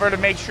more over to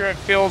make sure it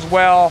feels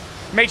well.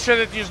 Make sure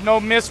that there's no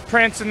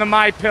misprints in the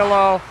My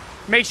Pillow.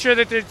 Make sure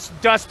that it's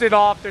dusted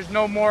off. There's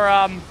no more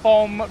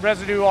foam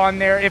residue on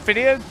there. If it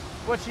is,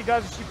 what she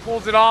does is she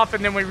pulls it off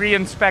and then we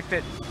re-inspect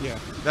it. Yeah,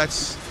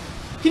 that's.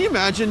 Can you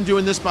imagine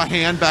doing this by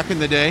hand back in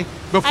the day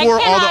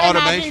before all the automation? I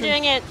cannot imagine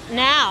doing it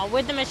now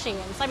with the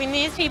machines. I mean,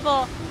 these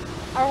people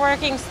are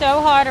working so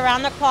hard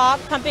around the clock,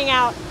 pumping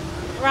out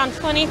around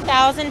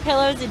 20,000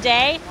 pillows a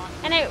day.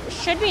 And it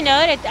should be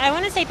noted, I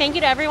want to say thank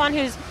you to everyone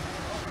who's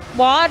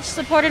watched,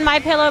 supported My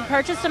Pillow,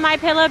 purchased a My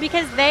Pillow,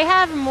 because they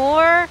have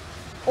more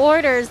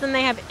orders than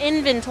they have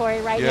inventory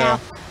right now,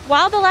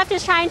 while the left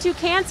is trying to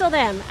cancel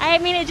them. I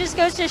mean, it just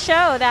goes to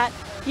show that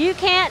you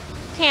can't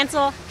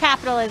cancel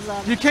capitalism.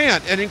 You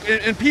can't,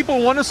 and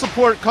people want to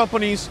support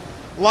companies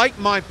like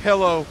My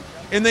Pillow,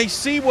 and they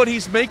see what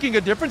he's making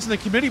a difference in the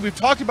community. We've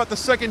talked about the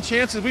second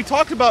chances. We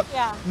talked about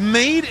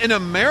made in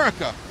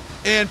America,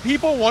 and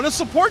people want to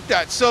support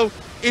that. So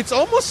it's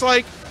almost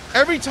like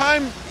every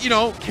time, you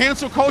know,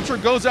 cancel culture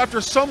goes after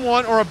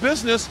someone or a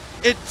business,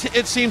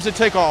 it seems to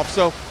take off.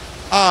 So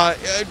I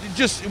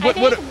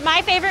think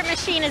my favorite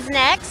machine is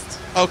next.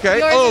 Okay.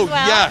 Yours Oh, as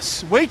well.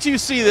 yes. Wait till you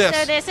see this.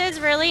 So this is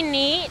really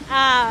neat.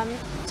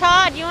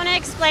 Todd, you want to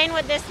explain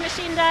what this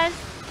machine does?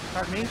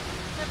 Pardon me?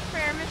 The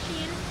prayer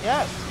machine.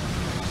 Yes.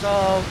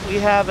 So we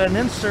have an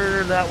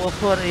inserter that will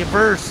put a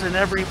verse in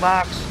every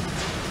box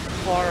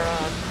for a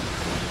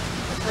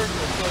purchase.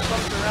 So it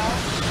comes around.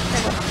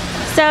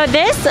 So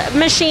this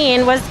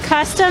machine was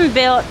custom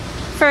built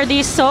for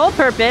the sole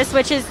purpose,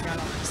 which is,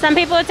 some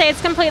people would say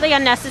it's completely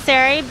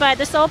unnecessary, but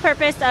the sole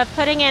purpose of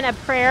putting in a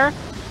prayer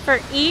for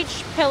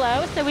each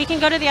pillow, so we can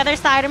go to the other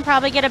side and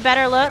probably get a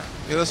better look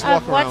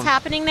of what's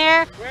happening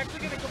there. We're actually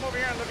going to come over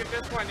here and look at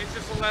this one. It's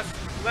just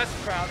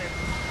less crowded.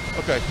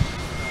 Okay.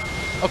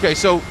 Okay,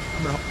 so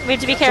We have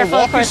to be careful,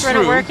 walk of course, us we're in a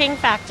through. working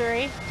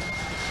factory.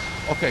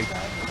 Okay.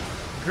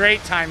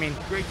 Great timing.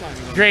 Great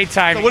timing. Great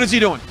timing. So what is he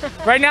doing?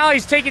 Right now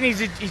he's taking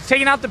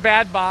out the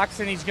bad box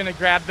and he's going to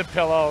grab the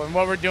pillow. And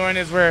what we're doing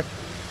is we're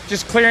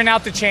just clearing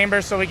out the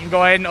chamber so we can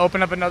go ahead and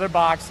open up another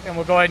box, and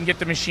we'll go ahead and get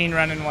the machine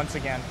running once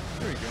again.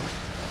 There you go.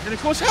 And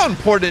of course, how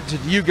important to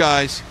you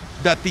guys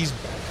that these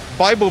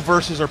Bible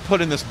verses are put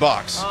in this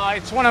box?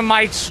 It's one of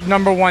Mike's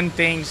number one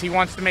things. He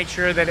wants to make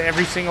sure that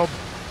every single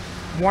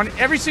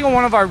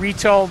one of our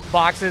retail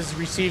boxes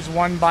receives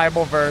one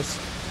Bible verse.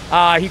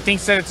 He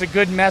thinks that it's a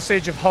good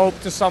message of hope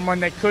to someone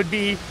that could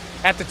be,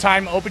 at the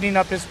time, opening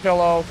up his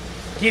pillow,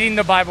 getting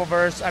the Bible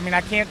verse. I mean,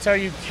 I can't tell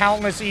you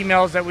countless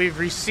emails that we've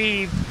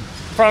received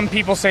from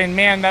people saying,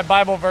 man, that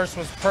Bible verse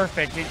was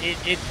perfect.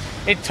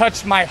 It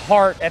touched my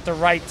heart at the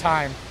right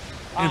time.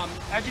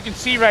 As you can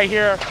see right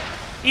here,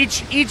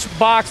 Each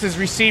box is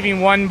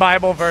receiving one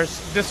Bible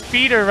verse. This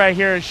feeder right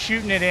here is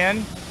shooting it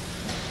in.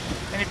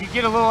 And if you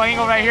get a little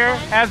angle right here,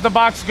 as the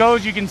box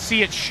goes, you can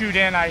see it shoot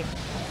in.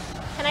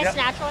 Can I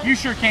snatch one? You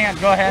sure can.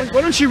 Go ahead.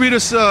 Why don't you read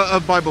us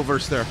a Bible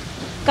verse there?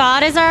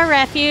 God is our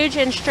refuge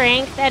and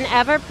strength and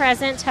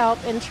ever-present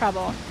help in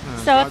trouble.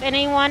 So if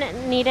anyone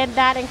needed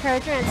that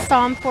encouragement, it's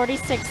Psalm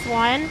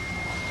 46:1.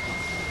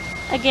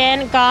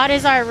 Again, God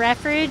is our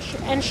refuge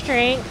and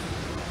strength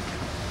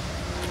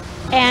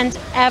and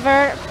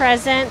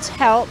ever-present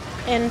help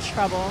in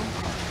trouble.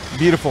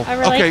 Beautiful. A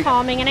really Okay.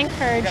 calming and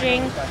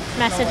encouraging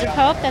message of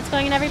hope that's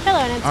going in every pillow,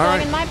 and it's All going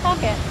right. in my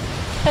pocket.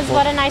 Because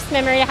what a nice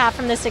memory to have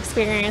from this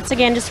experience.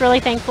 Again, just really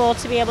thankful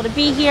to be able to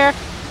be here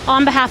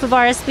on behalf of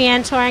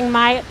RSBN touring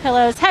My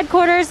Pillow's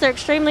headquarters. They're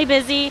extremely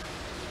busy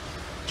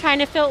trying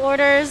to fill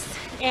orders,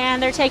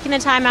 and they're taking the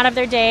time out of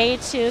their day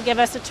to give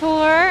us a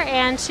tour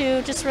and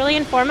to just really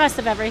inform us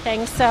of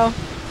everything so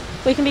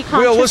we can be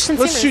conscious Will, consumers.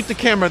 let's shoot the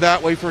camera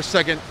that way for a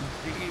second.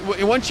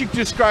 Once you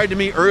described to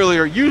me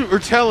earlier, you were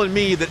telling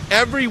me that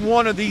every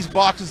one of these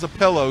boxes of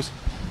pillows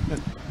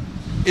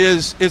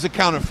is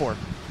accounted for.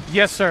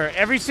 Yes, sir.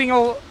 Every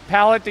single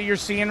pallet that you're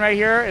seeing right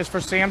here is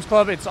for Sam's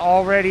Club. It's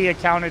already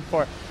accounted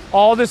for.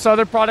 All this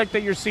other product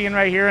that you're seeing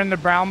right here in the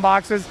brown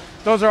boxes,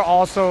 those are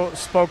also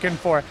spoken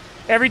for.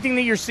 Everything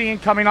that you're seeing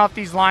coming off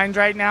these lines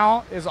right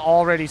now is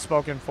already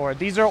spoken for.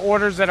 These are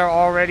orders that are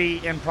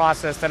already in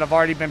process, that have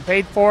already been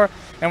paid for,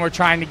 and we're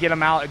trying to get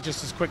them out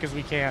just as quick as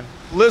we can.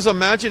 Liz,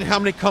 imagine how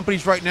many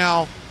companies right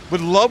now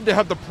would love to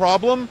have the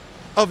problem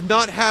of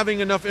not having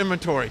enough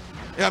inventory.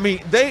 I mean,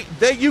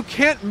 you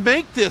can't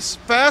make this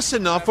fast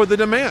enough for the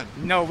demand.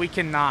 No, we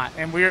cannot.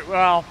 And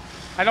well,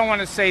 I don't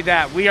want to say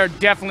that. We are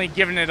definitely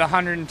giving it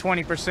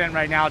 120%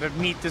 right now to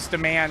meet this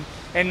demand.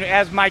 And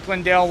as Mike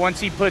Lindell, once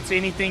he puts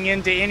anything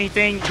into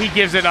anything, he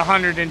gives it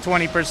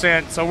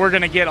 120%. So we're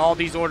going to get all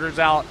these orders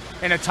out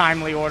in a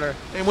timely order.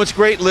 And what's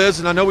great, Liz,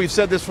 and I know we've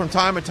said this from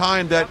time to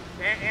time, that...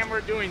 And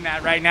we're doing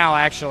that right now,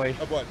 actually.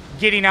 Of what?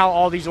 Getting out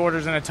all these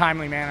orders in a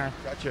timely manner.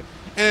 Gotcha.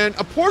 And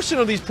a portion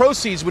of these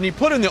proceeds, when you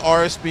put in the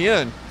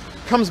RSBN,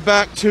 comes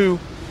back to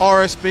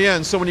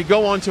RSBN. So when you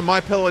go on to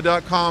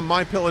mypillow.com,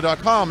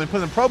 and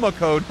put in the promo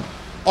code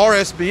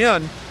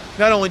RSBN,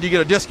 not only do you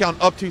get a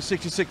discount up to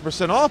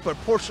 66% off, but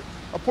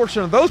a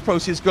portion of those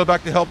proceeds go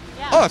back to help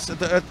us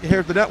here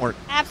at the network.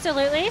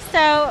 Absolutely.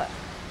 So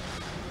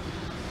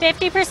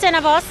 50%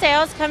 of all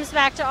sales comes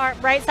back to our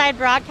Brightside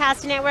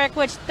Broadcasting Network,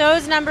 which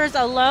those numbers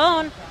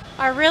alone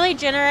are really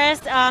generous.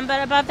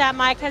 But above that,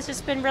 Mike has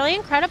just been really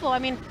incredible. I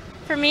mean,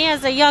 for me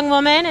as a young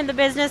woman in the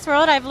business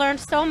world, I've learned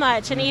so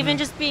much. And even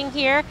just being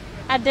here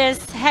at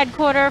this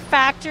headquarter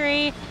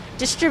factory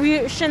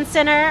distribution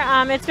center,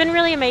 it's been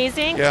really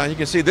amazing. Yeah, you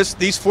can see these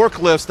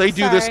forklifts, they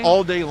do this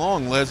all day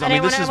long, Liz. I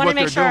mean, this is what they're doing. I wanted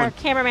to make sure our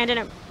cameraman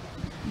didn't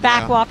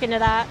backwalk into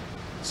that.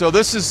 So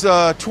this is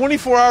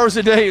 24 hours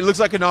a day. It looks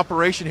like an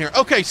operation here.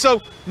 Okay,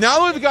 so now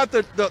that we've got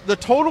the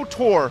total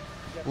tour,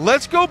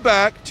 let's go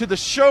back to the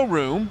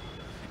showroom,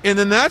 and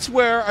then that's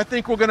where I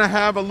think we're going to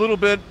have a little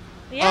bit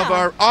of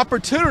our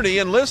opportunity,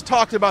 and Liz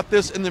talked about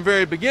this in the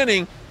very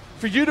beginning,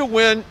 for you to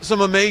win some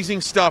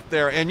amazing stuff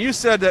there. And you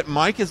said that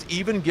Mike has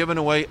even given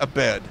away a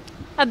bed.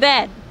 A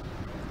bed.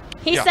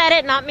 He said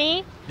it, not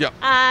me.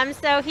 Yeah.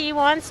 So he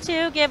wants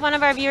to give one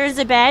of our viewers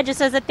a bed,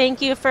 just as a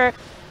thank you for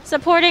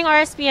supporting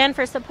RSBN,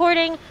 for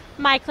supporting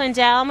Mike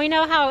Lindell. And we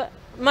know how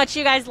much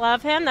you guys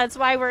love him. That's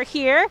why we're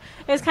here.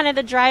 It was kind of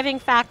the driving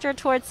factor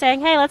towards saying,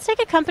 hey, let's take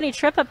a company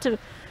trip up to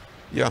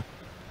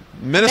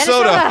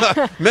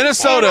Minnesota.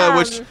 Minnesota,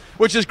 And,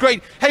 which is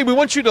great. Hey, we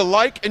want you to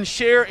like and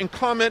share and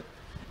comment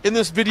in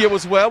this video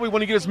as well. We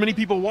want to get as many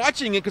people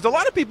watching it, because a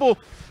lot of people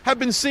have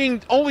been seeing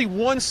only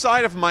one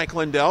side of Mike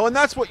Lindell, and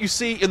that's what you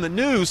see in the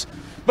news.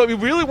 But we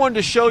really wanted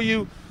to show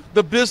you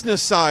the business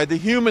side, the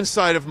human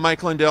side of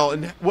Mike Lindell,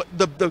 and what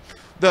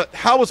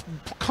how his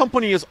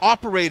company is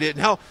operated,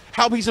 and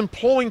how he's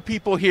employing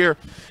people here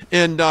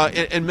in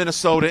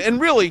Minnesota. And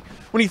really,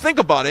 when you think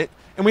about it,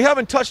 and we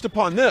haven't touched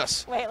upon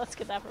this. Wait, let's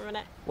get that for a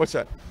minute. What's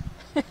that?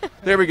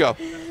 There we go.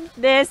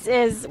 This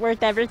is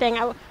worth everything.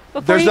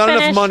 There's not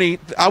enough money.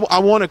 I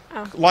want a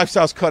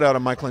lifestyles cut out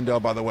of Mike Lindell,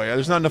 by the way.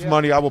 There's not enough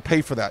money. I will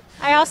pay for that.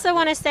 I also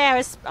want to say I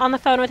was on the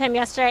phone with him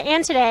yesterday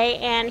and today,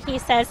 and he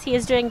says he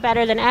is doing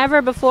better than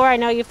ever before. I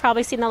know you've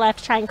probably seen the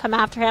left try and come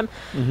after him,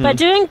 but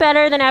doing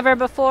better than ever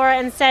before,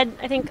 and said,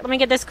 I think, let me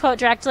get this quote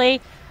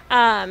directly.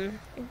 I'm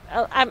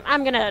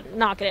going to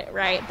not get it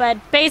right,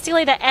 but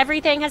basically that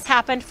everything has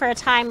happened for a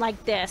time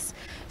like this.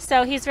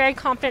 So he's very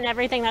confident in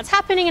everything that's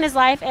happening in his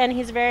life, and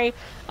he's very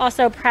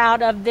also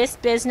proud of this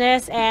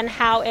business and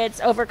how it's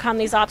overcome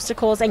these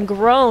obstacles and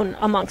grown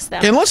amongst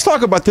them. And let's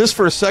talk about this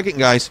for a second,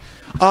 guys.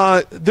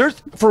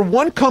 There's, for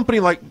one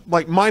company like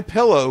My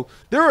Pillow,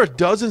 there are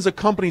dozens of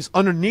companies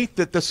underneath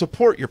that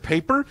support your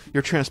paper,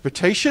 your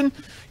transportation,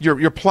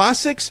 your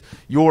plastics,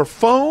 your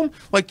foam.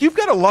 Like, you've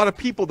got a lot of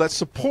people that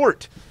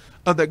support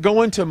that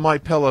go into My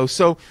Pillow.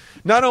 So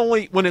not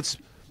only when it's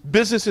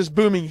business is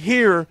booming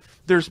here,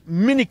 there's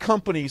many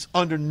companies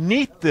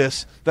underneath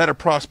this that are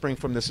prospering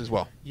from this as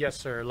well. Yes,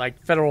 sir.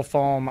 Like Federal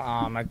Foam,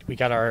 we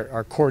got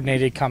our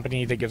coordinated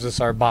company that gives us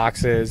our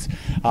boxes,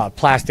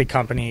 plastic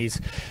companies,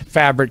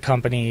 fabric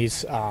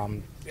companies,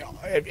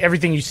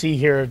 everything you see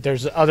here.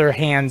 There's other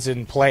hands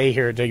in play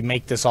here to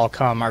make this all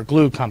come. Our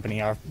glue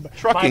company, our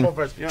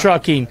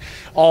trucking,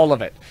 all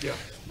of it. Yeah.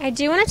 I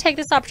do want to take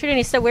this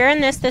opportunity. So we're in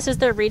this is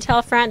the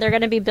retail front. They're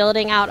going to be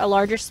building out a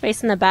larger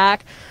space in the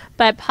back,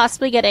 but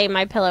possibly get a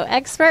MyPillow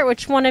expert.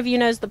 Which one of you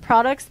knows the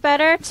products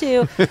better?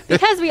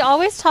 Because we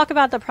always talk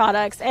about the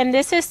products, and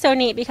this is so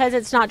neat because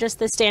it's not just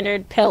the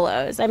standard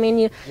pillows. I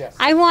mean,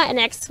 I want an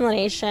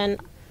explanation.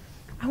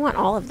 I want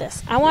all of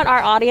this. I want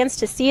our audience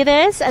to see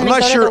this. And I'm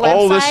not sure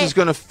all this is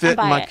going to fit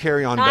in my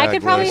carry-on bag. I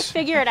could probably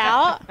figure it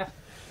out.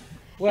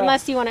 Well,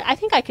 unless you want to, I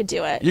think I could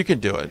do it. You can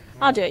do it.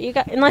 I'll do it.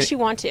 Unless you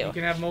want to. You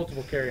can have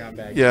multiple carry-on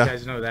bags. Yeah. You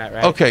guys know that,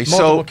 right? Okay,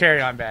 multiple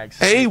carry-on bags.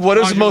 Hey, what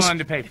is the most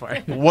to pay for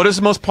it? What is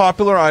the most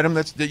popular item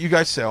that you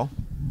guys sell?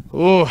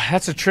 Oh,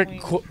 that's a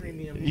trick.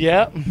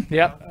 Yep.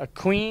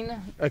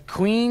 A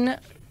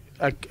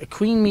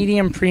queen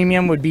medium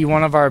premium would be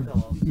one of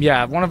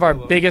our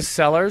biggest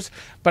sellers.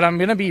 But I'm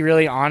gonna be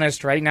really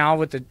honest right now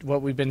with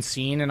what we've been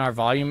seeing in our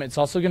volume. It's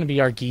also gonna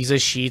be our Giza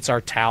sheets, our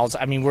towels.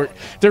 I mean,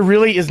 there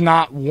really is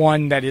not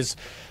one that is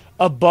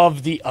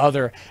above the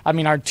other. I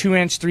mean, our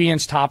 2-inch,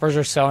 3-inch toppers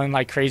are selling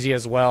like crazy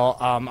as well.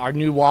 Our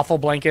new waffle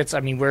blankets. I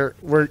mean, we're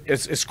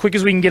as quick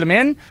as we can get them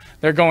in,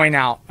 they're going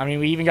out. I mean,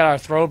 we even got our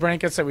throw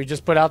blankets that we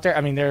just put out there.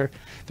 I mean, they're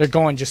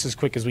going just as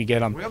quick as we get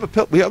them.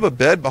 We have a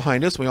bed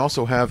behind us. We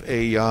also have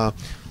a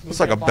looks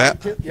like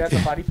a it's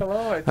a body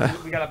pillow.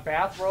 We got a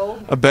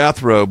bathrobe. A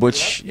bathrobe,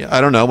 which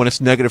I don't know. When it's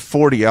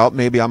 -40 out,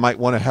 maybe I might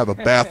want to have a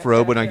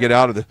bathrobe when I get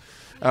out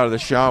of the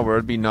shower.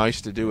 It'd be nice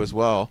to do as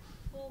well.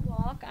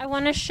 Walk. I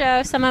want to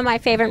show some of my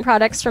favorite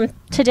products from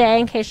today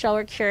in case y'all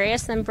were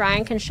curious. Then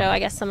Brian can show, I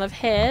guess, some of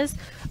his.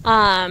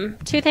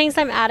 2 things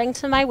I'm adding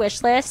to my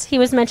wish list. He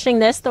was mentioning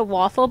the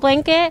waffle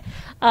blanket.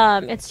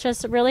 It's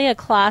just really a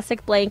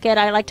classic blanket.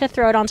 I like to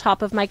throw it on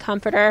top of my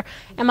comforter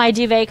and my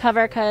duvet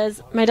cover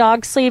because my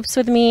dog sleeps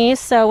with me.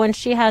 So when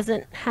she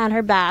hasn't had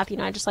her bath,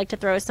 I just like to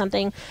throw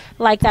something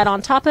like that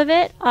on top of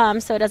it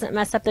so it doesn't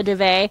mess up the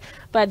duvet.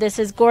 But this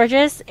is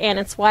gorgeous and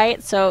it's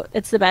white, so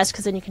it's the best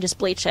because then you can just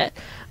bleach it.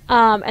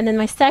 And then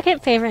my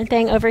second favorite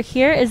thing over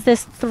here is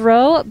this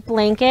throw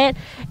blanket.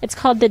 It's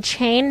called the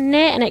chain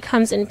knit and it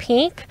comes in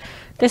pink.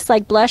 This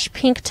like blush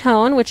pink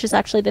tone, which is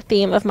actually the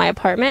theme of my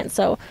apartment.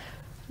 So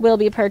we'll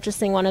be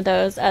purchasing one of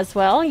those as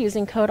well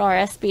using code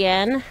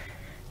RSBN.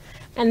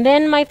 And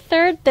then my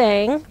third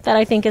thing that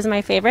I think is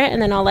my favorite,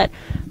 and then I'll let,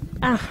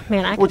 I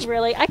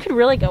could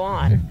really go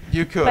on.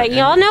 You could. But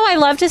y'all know I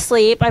love to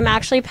sleep. I'm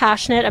actually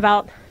passionate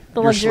about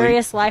the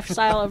luxurious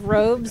lifestyle of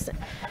robes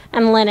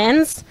and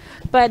linens.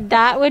 But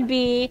that would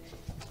be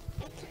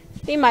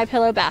the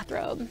MyPillow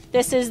bathrobe.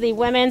 This is the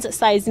women's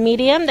size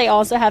medium. They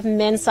also have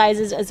men's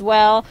sizes as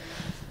well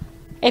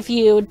if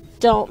you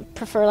don't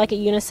prefer like a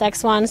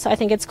unisex one. So I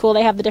think it's cool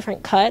they have the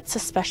different cuts,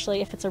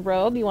 especially if it's a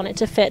robe. You want it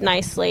to fit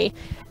nicely.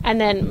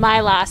 And then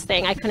my last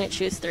thing, I couldn't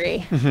choose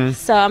 3.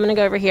 So I'm going to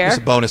go over here. It's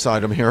a bonus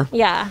item here.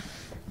 Yeah.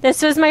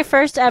 This was my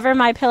first ever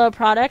MyPillow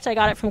product. I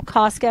got it from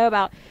Costco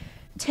about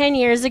 10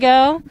 years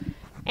ago.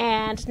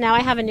 And now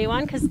I have a new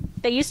one because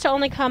they used to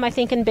only come, I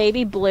think, in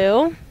baby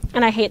blue.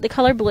 And I hate the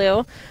color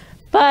blue.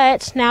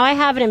 But now I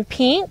have it in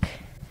pink.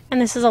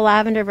 And this is a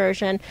lavender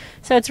version.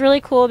 So it's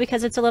really cool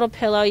because it's a little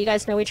pillow. You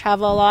guys know we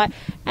travel a lot.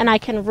 And I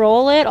can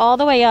roll it all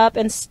the way up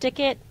and stick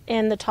it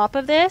in the top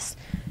of this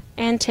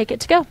and take it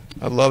to go.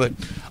 I love it.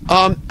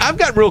 I've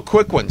got real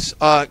quick ones.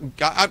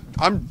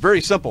 I'm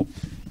very simple.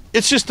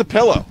 It's just a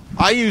pillow.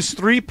 I use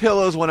 3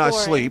 pillows when I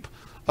sleep.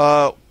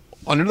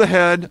 Under the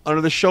head, under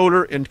the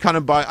shoulder, and kind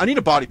of I need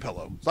a body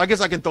pillow. So I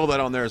guess I can throw that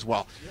on there as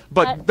well.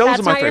 But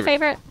those are my your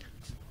favorite?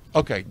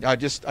 Okay, I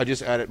just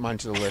added mine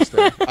to the list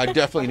there. I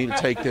definitely need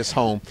to take this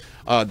home.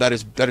 That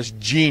is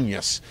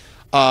genius.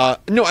 No,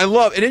 I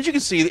love, and as you can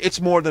see, it's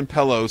more than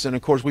pillows, and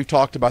of course we've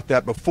talked about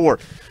that before.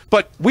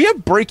 But we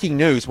have breaking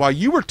news. While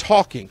you were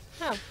talking,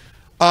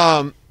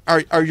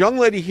 our young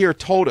lady here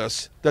told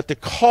us that the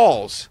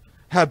calls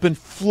have been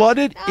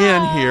flooded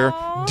in here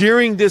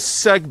during this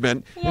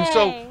segment. Yay. And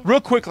so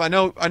real quickly, I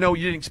know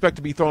you didn't expect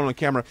to be thrown on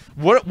camera.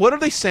 What are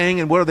they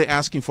saying and what are they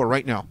asking for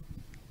right now?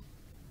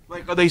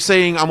 Like, are they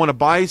saying I want to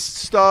buy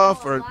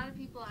stuff? Or a lot of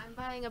people, I'm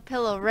buying a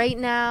pillow right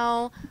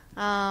now.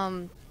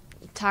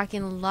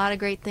 Talking a lot of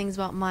great things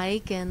about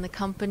Mike and the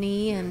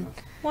company and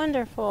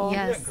wonderful.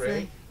 Yes.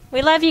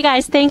 We love you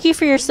guys. Thank you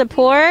for your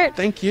support.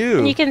 Thank you.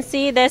 And you can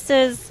see this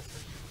is,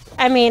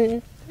 I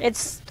mean,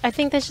 I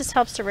think this just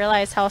helps to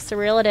realize how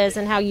surreal it is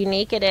and how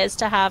unique it is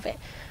to have it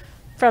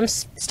from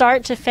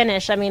start to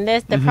finish. I mean,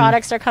 the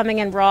products are coming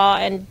in raw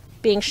and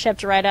being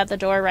shipped right out the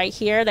door right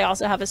here. They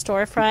also have a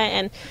storefront,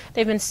 and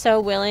they've been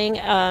so willing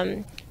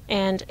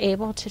and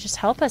able to just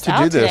help us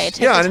out today. Take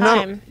the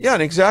time.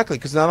 And exactly,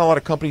 because not a lot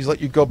of companies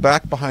let you go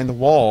back behind the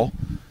wall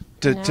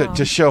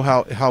to show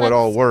how it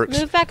all works.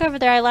 Move back over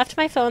there. I left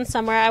my phone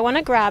somewhere. I want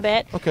to grab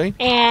it. Okay.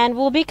 And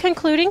we'll be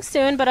concluding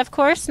soon, but of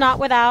course not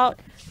without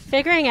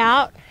figuring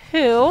out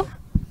who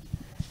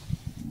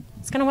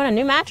is going to win a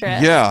new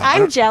mattress. Yeah.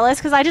 I'm jealous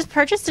because I just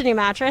purchased a new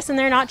mattress and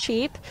they're not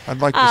cheap. I'd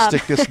like to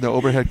stick this in the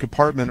overhead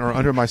compartment or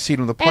under my seat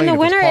on the plane And the if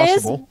winner it's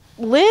is possible.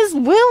 Liz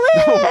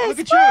Willis. Oh, look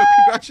at you.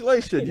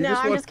 Congratulations. You No,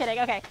 just I'm won. just kidding.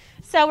 Okay.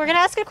 So we're going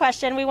to ask a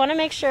question. We want to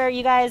make sure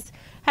you guys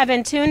have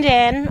been tuned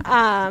in.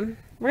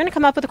 We're going to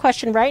come up with a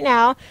question right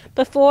now.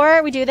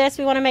 Before we do this,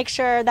 we want to make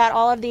sure that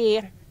all of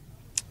the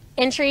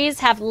entries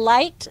have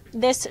liked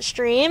this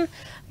stream,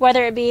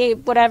 whether it be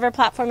whatever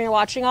platform you're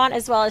watching on,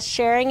 as well as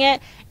sharing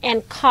it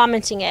and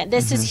commenting it.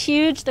 This is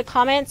huge. The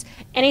comments,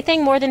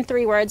 anything more than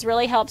 3 words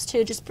really helps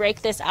to just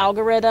break this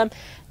algorithm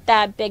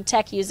that big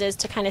tech uses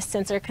to kind of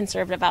censor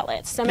conservative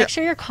outlets. So make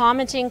sure you're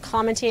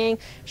commenting,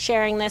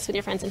 sharing this with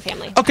your friends and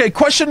family. Okay,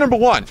 question number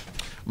 1.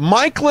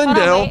 Mike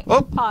Lindell. Hold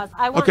on, wait, pause.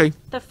 I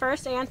want the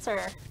first answer.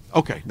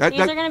 Okay. These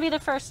are going to be the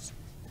first.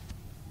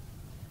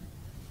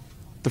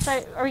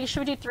 Or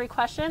should we do 3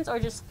 questions or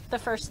just the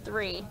first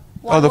 3?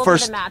 One the will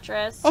first be the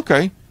mattress.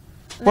 Okay.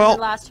 And then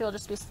the last 2 will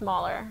just be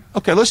smaller.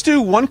 Okay, let's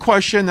do 1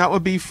 question. That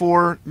would be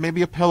for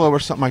maybe a pillow or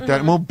something like that,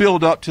 and we'll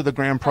build up to the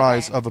grand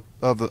prize of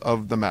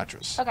the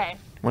mattress. Okay.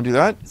 Want to do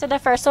that? So the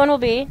first one will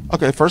be.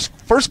 Okay.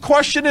 First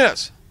question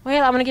is. Wait,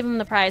 I'm going to give them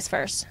the prize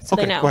first, so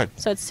they know. Go ahead.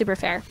 So it's super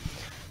fair.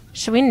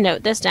 Should we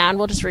note this down?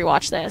 We'll just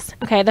rewatch this.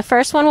 Okay. The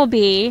first one will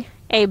be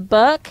a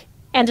book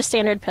and a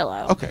standard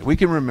pillow. Okay, we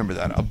can remember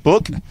that. A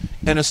book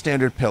and a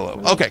standard pillow.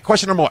 Okay.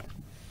 Question number 1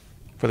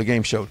 for the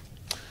game show.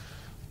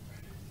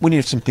 We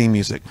need some theme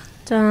music.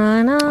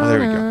 Oh, there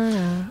we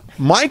go.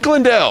 Mike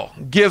Lindell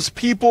gives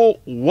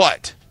people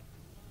what?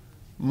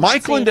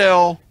 Mike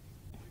Lindell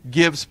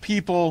gives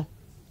people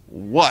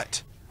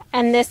what?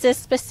 And this is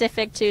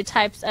specific to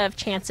types of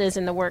chances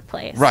in the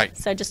workplace. Right.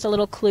 So just a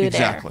little clue there.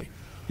 Exactly.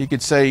 He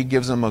could say he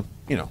gives them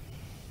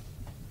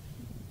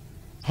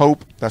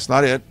hope. That's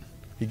not it.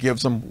 He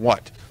gives them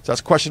what? So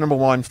that's question number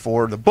 1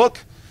 for the book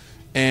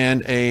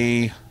and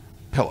a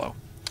pillow.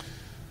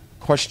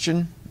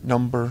 Question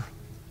number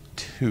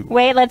 2.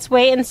 Wait, let's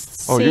wait and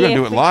see. Oh, you're going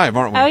to do it live,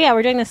 aren't we? Oh, yeah,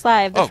 we're doing this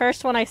live. The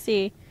first one I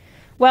see.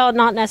 Well,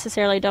 not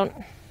necessarily. Don't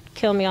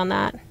kill me on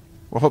that.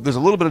 Well, hope there's a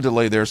little bit of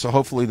delay there, so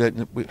hopefully that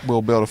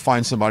we'll be able to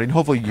find somebody, and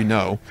hopefully you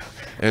know.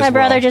 My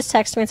brother just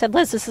texted me and said,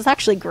 Liz, this is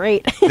actually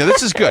great. Yeah,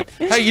 this is good.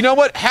 Hey, you know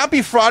what?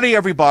 Happy Friday,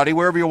 everybody,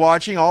 wherever you're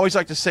watching. I always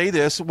like to say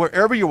this,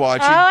 wherever you're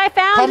watching. Oh, I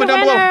found comment a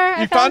down winner.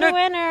 below. You found a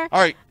winner. All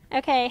right.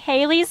 Okay,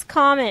 Haley's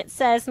comment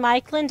says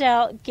Mike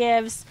Lindell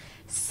gives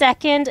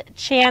second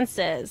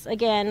chances.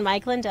 Again,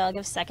 Mike Lindell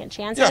gives second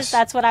chances. Yes.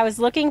 That's what I was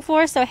looking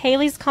for. So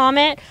Haley's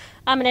comment,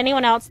 and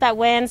anyone else that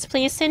wins,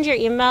 please send your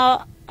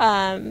email.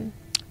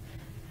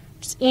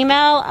 Just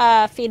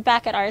email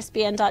feedback at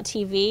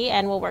rsbn.tv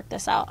and we'll work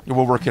this out.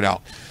 We'll work it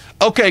out.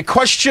 Okay,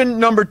 question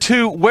number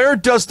 2. Where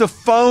does the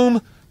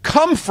foam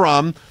come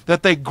from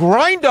that they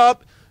grind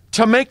up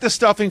to make the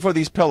stuffing for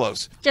these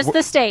pillows? Just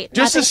the state.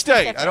 Just the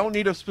state. Specific. I don't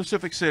need a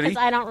specific city.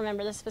 Because I don't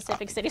remember the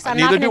specific city, so I'm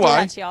not going to do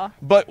that to y'all.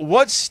 But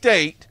what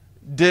state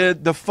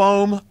did the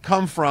foam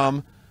come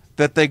from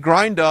that they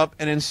grind up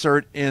and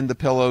insert in the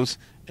pillows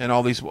and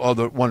all these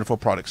other wonderful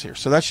products here?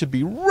 So that should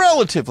be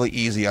relatively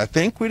easy, I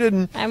think. We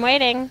didn't... I'm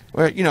waiting.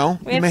 Well,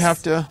 you may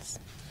have to...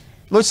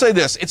 Let's say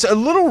this. It's a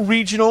little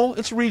regional.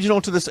 It's regional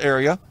to this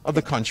area of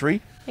the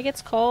country. It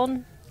gets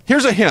cold.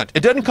 Here's a hint.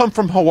 It doesn't come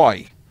from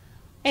Hawaii.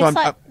 It's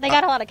they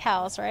got a lot of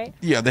cows, right?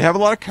 Yeah, they have a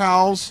lot of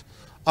cows.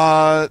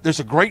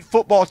 There's a great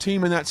football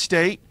team in that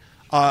state.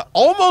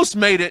 Almost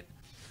made it.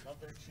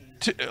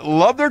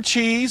 Love their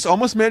cheese.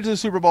 Almost made it to the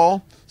Super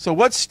Bowl. So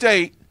what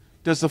state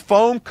does the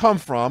foam come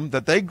from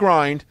that they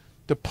grind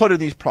to put in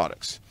these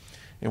products?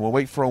 And we'll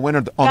wait for a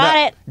winner on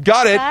that.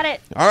 Got it.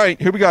 All right,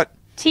 here we got.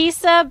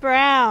 Tisa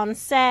Brown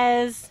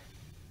says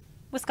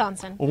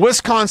Wisconsin.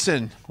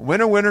 Wisconsin.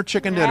 Winner,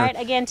 chicken dinner. All right,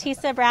 again,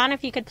 Tisa Brown,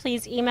 if you could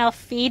please email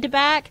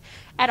feedback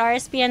at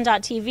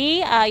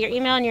rsbn.tv, your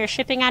email and your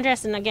shipping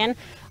address, and again,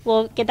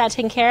 we'll get that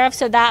taken care of.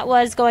 So that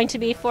was going to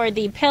be for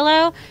the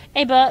pillow,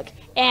 a book,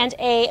 and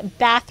a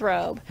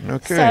bathrobe.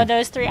 Okay. So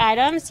those 3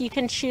 items, you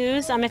can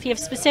choose, if you have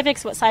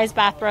specifics, what size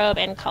bathrobe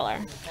and color.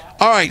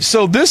 All right,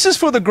 so this is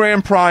for the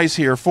grand prize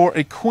here for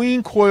a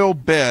queen coil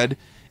bed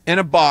in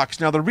a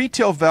box. Now, the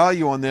retail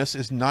value on this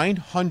is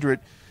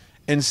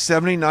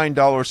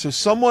 $979. So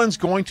someone's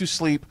going to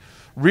sleep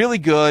really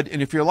good.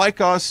 And if you're like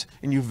us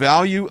and you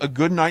value a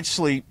good night's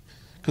sleep,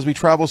 because we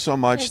travel so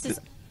much. This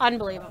is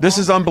unbelievable. This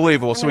is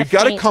unbelievable. So we've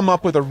got to come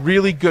up with a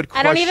really good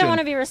question. I don't even want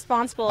to be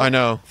responsible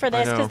for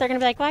this because they're going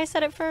to be like, well, I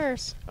said it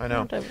first. I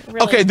know.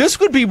 Really... Okay, this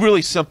would be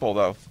really simple,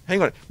 though.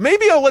 Hang on.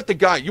 Maybe I'll let the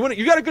guy.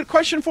 You got a good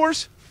question for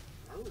us?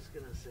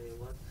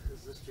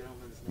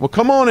 Well,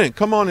 come on in.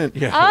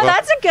 Yeah. Oh,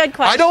 that's a good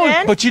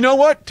question. But you know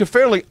what? I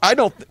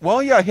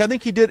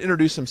think he did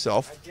introduce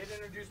himself. I did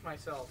introduce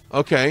myself.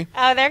 Okay. Oh,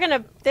 I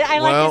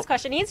like this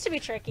question. It needs to be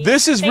tricky.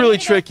 This is really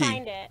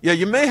tricky. Yeah,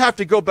 you may have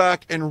to go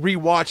back and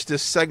rewatch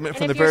this segment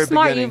from the very beginning. If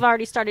you're smart, you've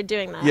already started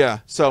doing that. Yeah.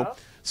 So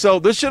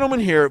this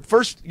gentleman here,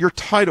 first, your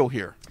title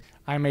here.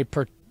 I'm a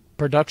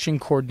production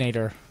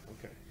coordinator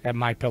at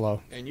My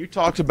Pillow. And you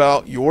talked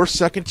about your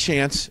second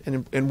chance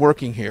in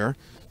working here.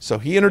 So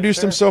he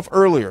introduced himself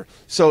earlier.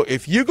 So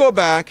if you go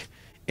back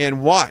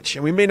and watch,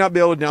 and we may not be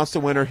able to announce the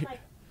winner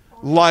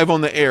live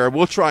on the air.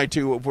 We'll try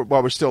to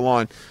while we're still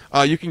on.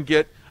 You can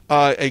get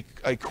a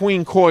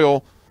queen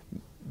coil,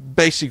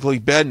 basically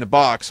bed in a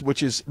box,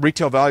 which is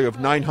retail value of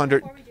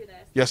 $900. Before we do this,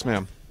 yes,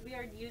 ma'am. We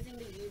are using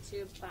the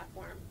YouTube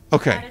platform.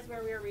 Okay. That is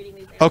where we are reading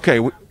these answers Okay.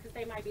 because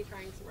they might be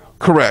trying somewhere else.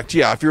 Correct.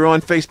 Yeah. If you're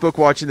on Facebook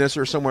watching this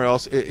or somewhere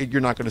else,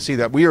 you're not going to see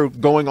that. We are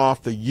going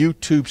off the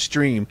YouTube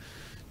stream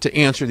to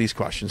answer these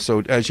questions.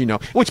 So as you know,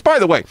 which by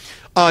the way,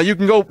 you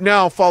can go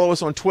now follow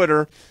us on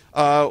Twitter.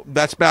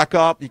 That's back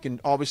up. You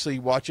can obviously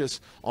watch us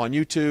on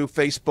YouTube,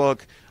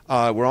 Facebook.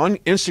 We're on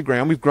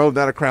Instagram. We've grown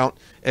that account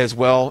as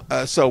well.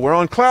 So we're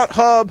on Clout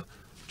Hub,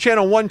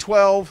 channel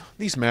 112.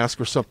 These masks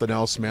are something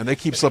else, man. They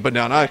keep slipping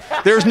down.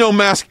 There's no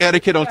mask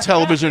etiquette on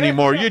television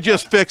anymore. You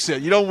just fix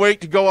it. You don't wait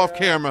to go off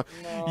camera.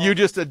 You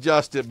just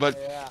adjust it.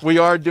 But we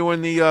are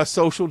doing the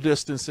social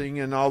distancing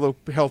and all the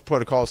health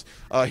protocols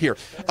here.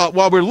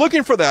 While we're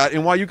looking for that,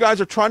 and while you guys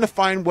are trying to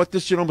find what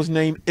this gentleman's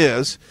name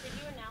is, Did you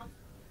announce?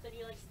 Did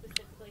you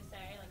specifically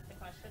say the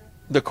question?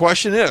 the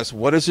question is,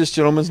 what is this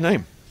gentleman's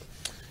name?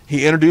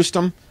 He introduced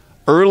him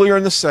earlier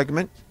in the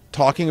segment,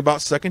 talking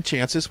about second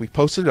chances. We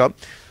posted it up,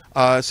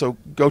 so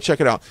go check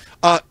it out.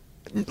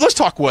 Let's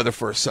talk weather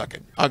for a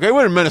second. Okay,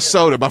 we're in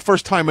Minnesota. My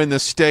first time in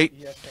this state.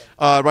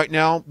 Right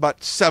now,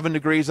 about 7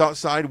 degrees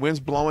outside. Wind's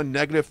blowing,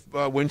 negative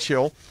wind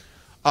chill.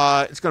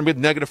 It's going to be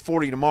negative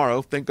 40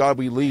 tomorrow. Thank God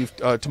we leave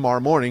tomorrow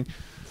morning.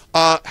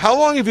 How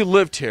long have you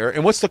lived here,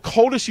 and what's the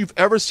coldest you've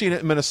ever seen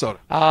it in Minnesota?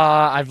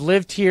 I've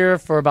lived here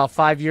for about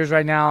 5 years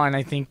right now, and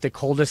I think the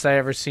coldest I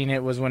ever seen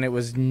it was when it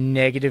was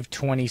negative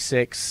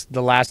 26,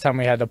 the last time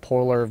we had a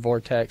polar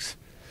vortex.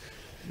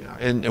 Yeah,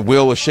 and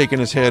Will is shaking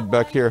his head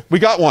back here. We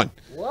got one.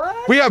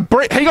 What? We have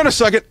hang on a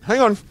second. Hang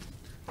on.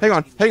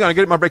 I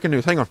get my breaking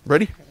news. Hang on.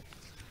 Ready?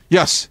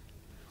 Yes.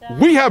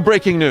 We have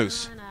breaking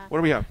news. What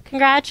do we have?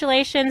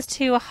 Congratulations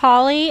to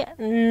Holly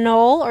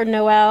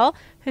Noel,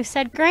 who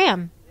said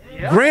Graham.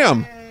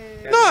 Graham.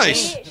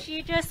 Nice.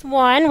 She just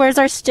won. Where's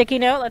our sticky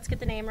note? Let's get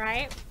the name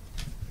right.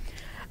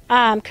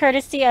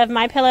 Courtesy of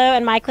My Pillow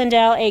and Mike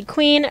Lindell, a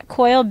queen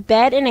coil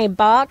bed in a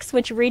box,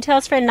 which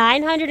retails for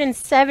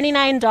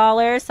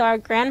 $979. So our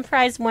grand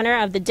prize winner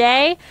of the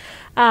day.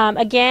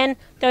 Again,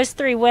 those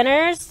 3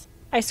 winners,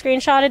 I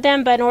screenshotted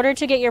them, but in order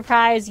to get your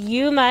prize,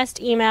 you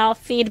must email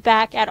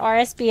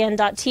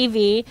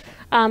feedback@rsbn.tv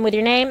with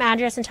your name,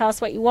 address, and tell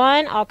us what you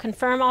won. I'll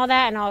confirm all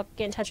that, and I'll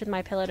get in touch with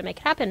My Pillow to make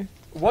it happen.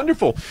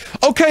 Wonderful.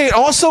 Okay,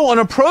 also on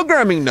a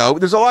programming note,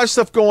 there's a lot of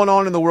stuff going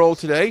on in the world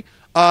today.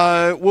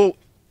 We'll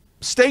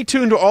stay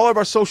tuned to all of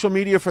our social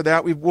media for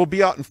that. We'll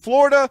be out in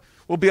Florida.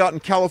 We'll be out in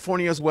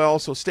California as well,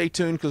 so stay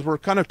tuned because we're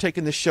kind of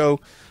taking this show,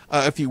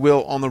 if you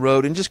will, on the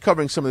road and just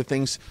covering some of the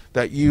things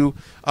that you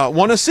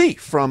want to see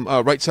from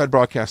Right Side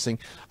Broadcasting.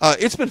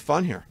 It's been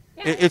fun here.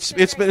 Yeah,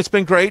 it's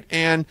been great,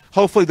 and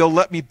hopefully they'll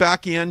let me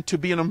back in to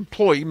be an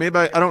employee. Maybe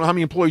I don't know how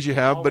many employees you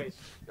have, Always.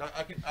 but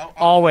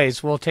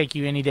Always, we'll take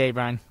you any day,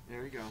 Brian.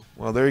 There you go.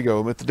 Well, there you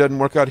go. If it doesn't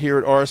work out here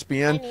at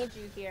RSBN, I need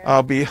you here.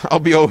 I'll be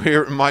over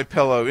here in My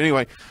Pillow.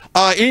 Anyway,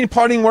 any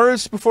parting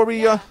words before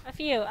we? A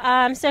few.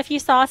 So if you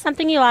saw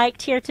something you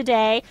liked here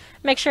today,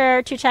 make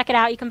sure to check it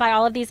out. You can buy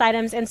all of these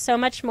items and so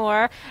much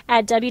more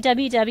at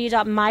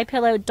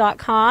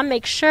www.mypillow.com.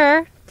 Make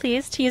sure,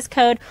 please, to use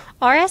code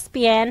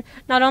RSBN,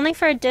 not only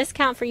for a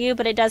discount for you,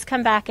 but it does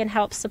come back and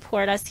help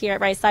support us here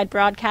at Right Side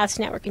Broadcast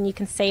Network, and you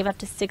can save up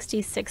to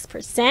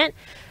 66%.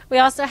 We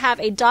also have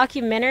a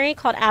documentary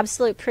called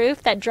Absolute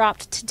Proof that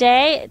dropped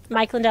today. It's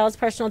Mike Lindell's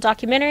personal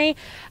documentary.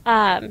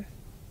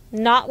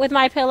 Not with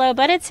My Pillow,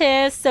 but it's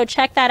his. So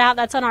check that out.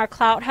 That's on our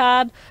Clout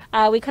Hub.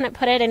 We couldn't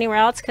put it anywhere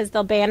else because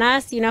they'll ban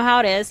us. You know how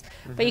it is.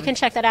 But you can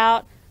check that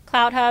out.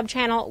 Clout Hub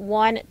channel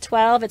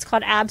 112. It's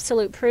called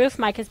Absolute Proof.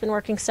 Mike has been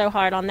working so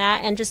hard on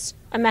that. And just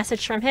a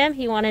message from him.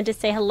 He wanted to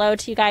say hello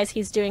to you guys.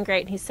 He's doing great,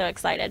 and he's so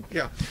excited.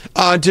 Yeah.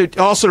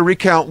 To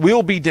recount,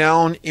 we'll be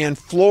down in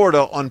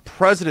Florida on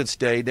President's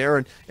Day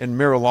there in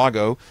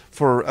Mar-a-Lago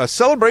for a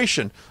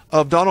celebration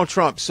of Donald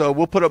Trump. So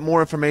we'll put up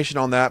more information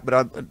on that.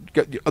 But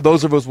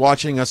those of us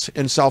watching us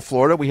in South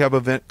Florida, we have an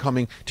event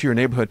coming to your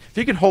neighborhood. If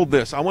you could hold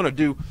this, I want to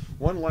do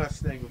one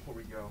last thing before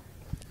we go.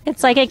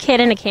 It's like a kid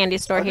in a candy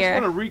store here. I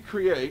just want to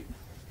recreate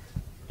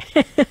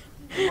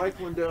Mike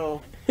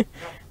Lindell.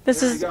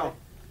 This is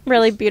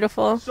really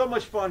beautiful. So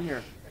much fun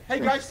here. Hey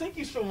guys, thank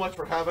you so much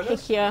for having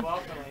us. Thank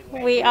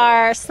you. We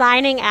are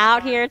signing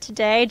out here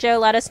today. Joe,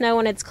 let us know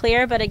when it's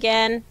clear. But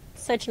again,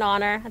 such an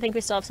honor. I think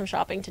we still have some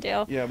shopping to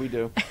do. Yeah, we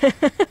do.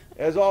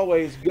 As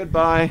always,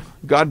 goodbye.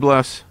 God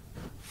bless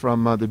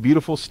from the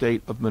beautiful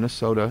state of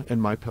Minnesota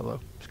and My Pillow.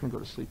 Just going to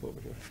go to sleep over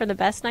here. For the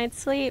best night's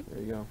sleep.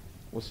 There you go.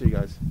 We'll see you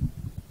guys.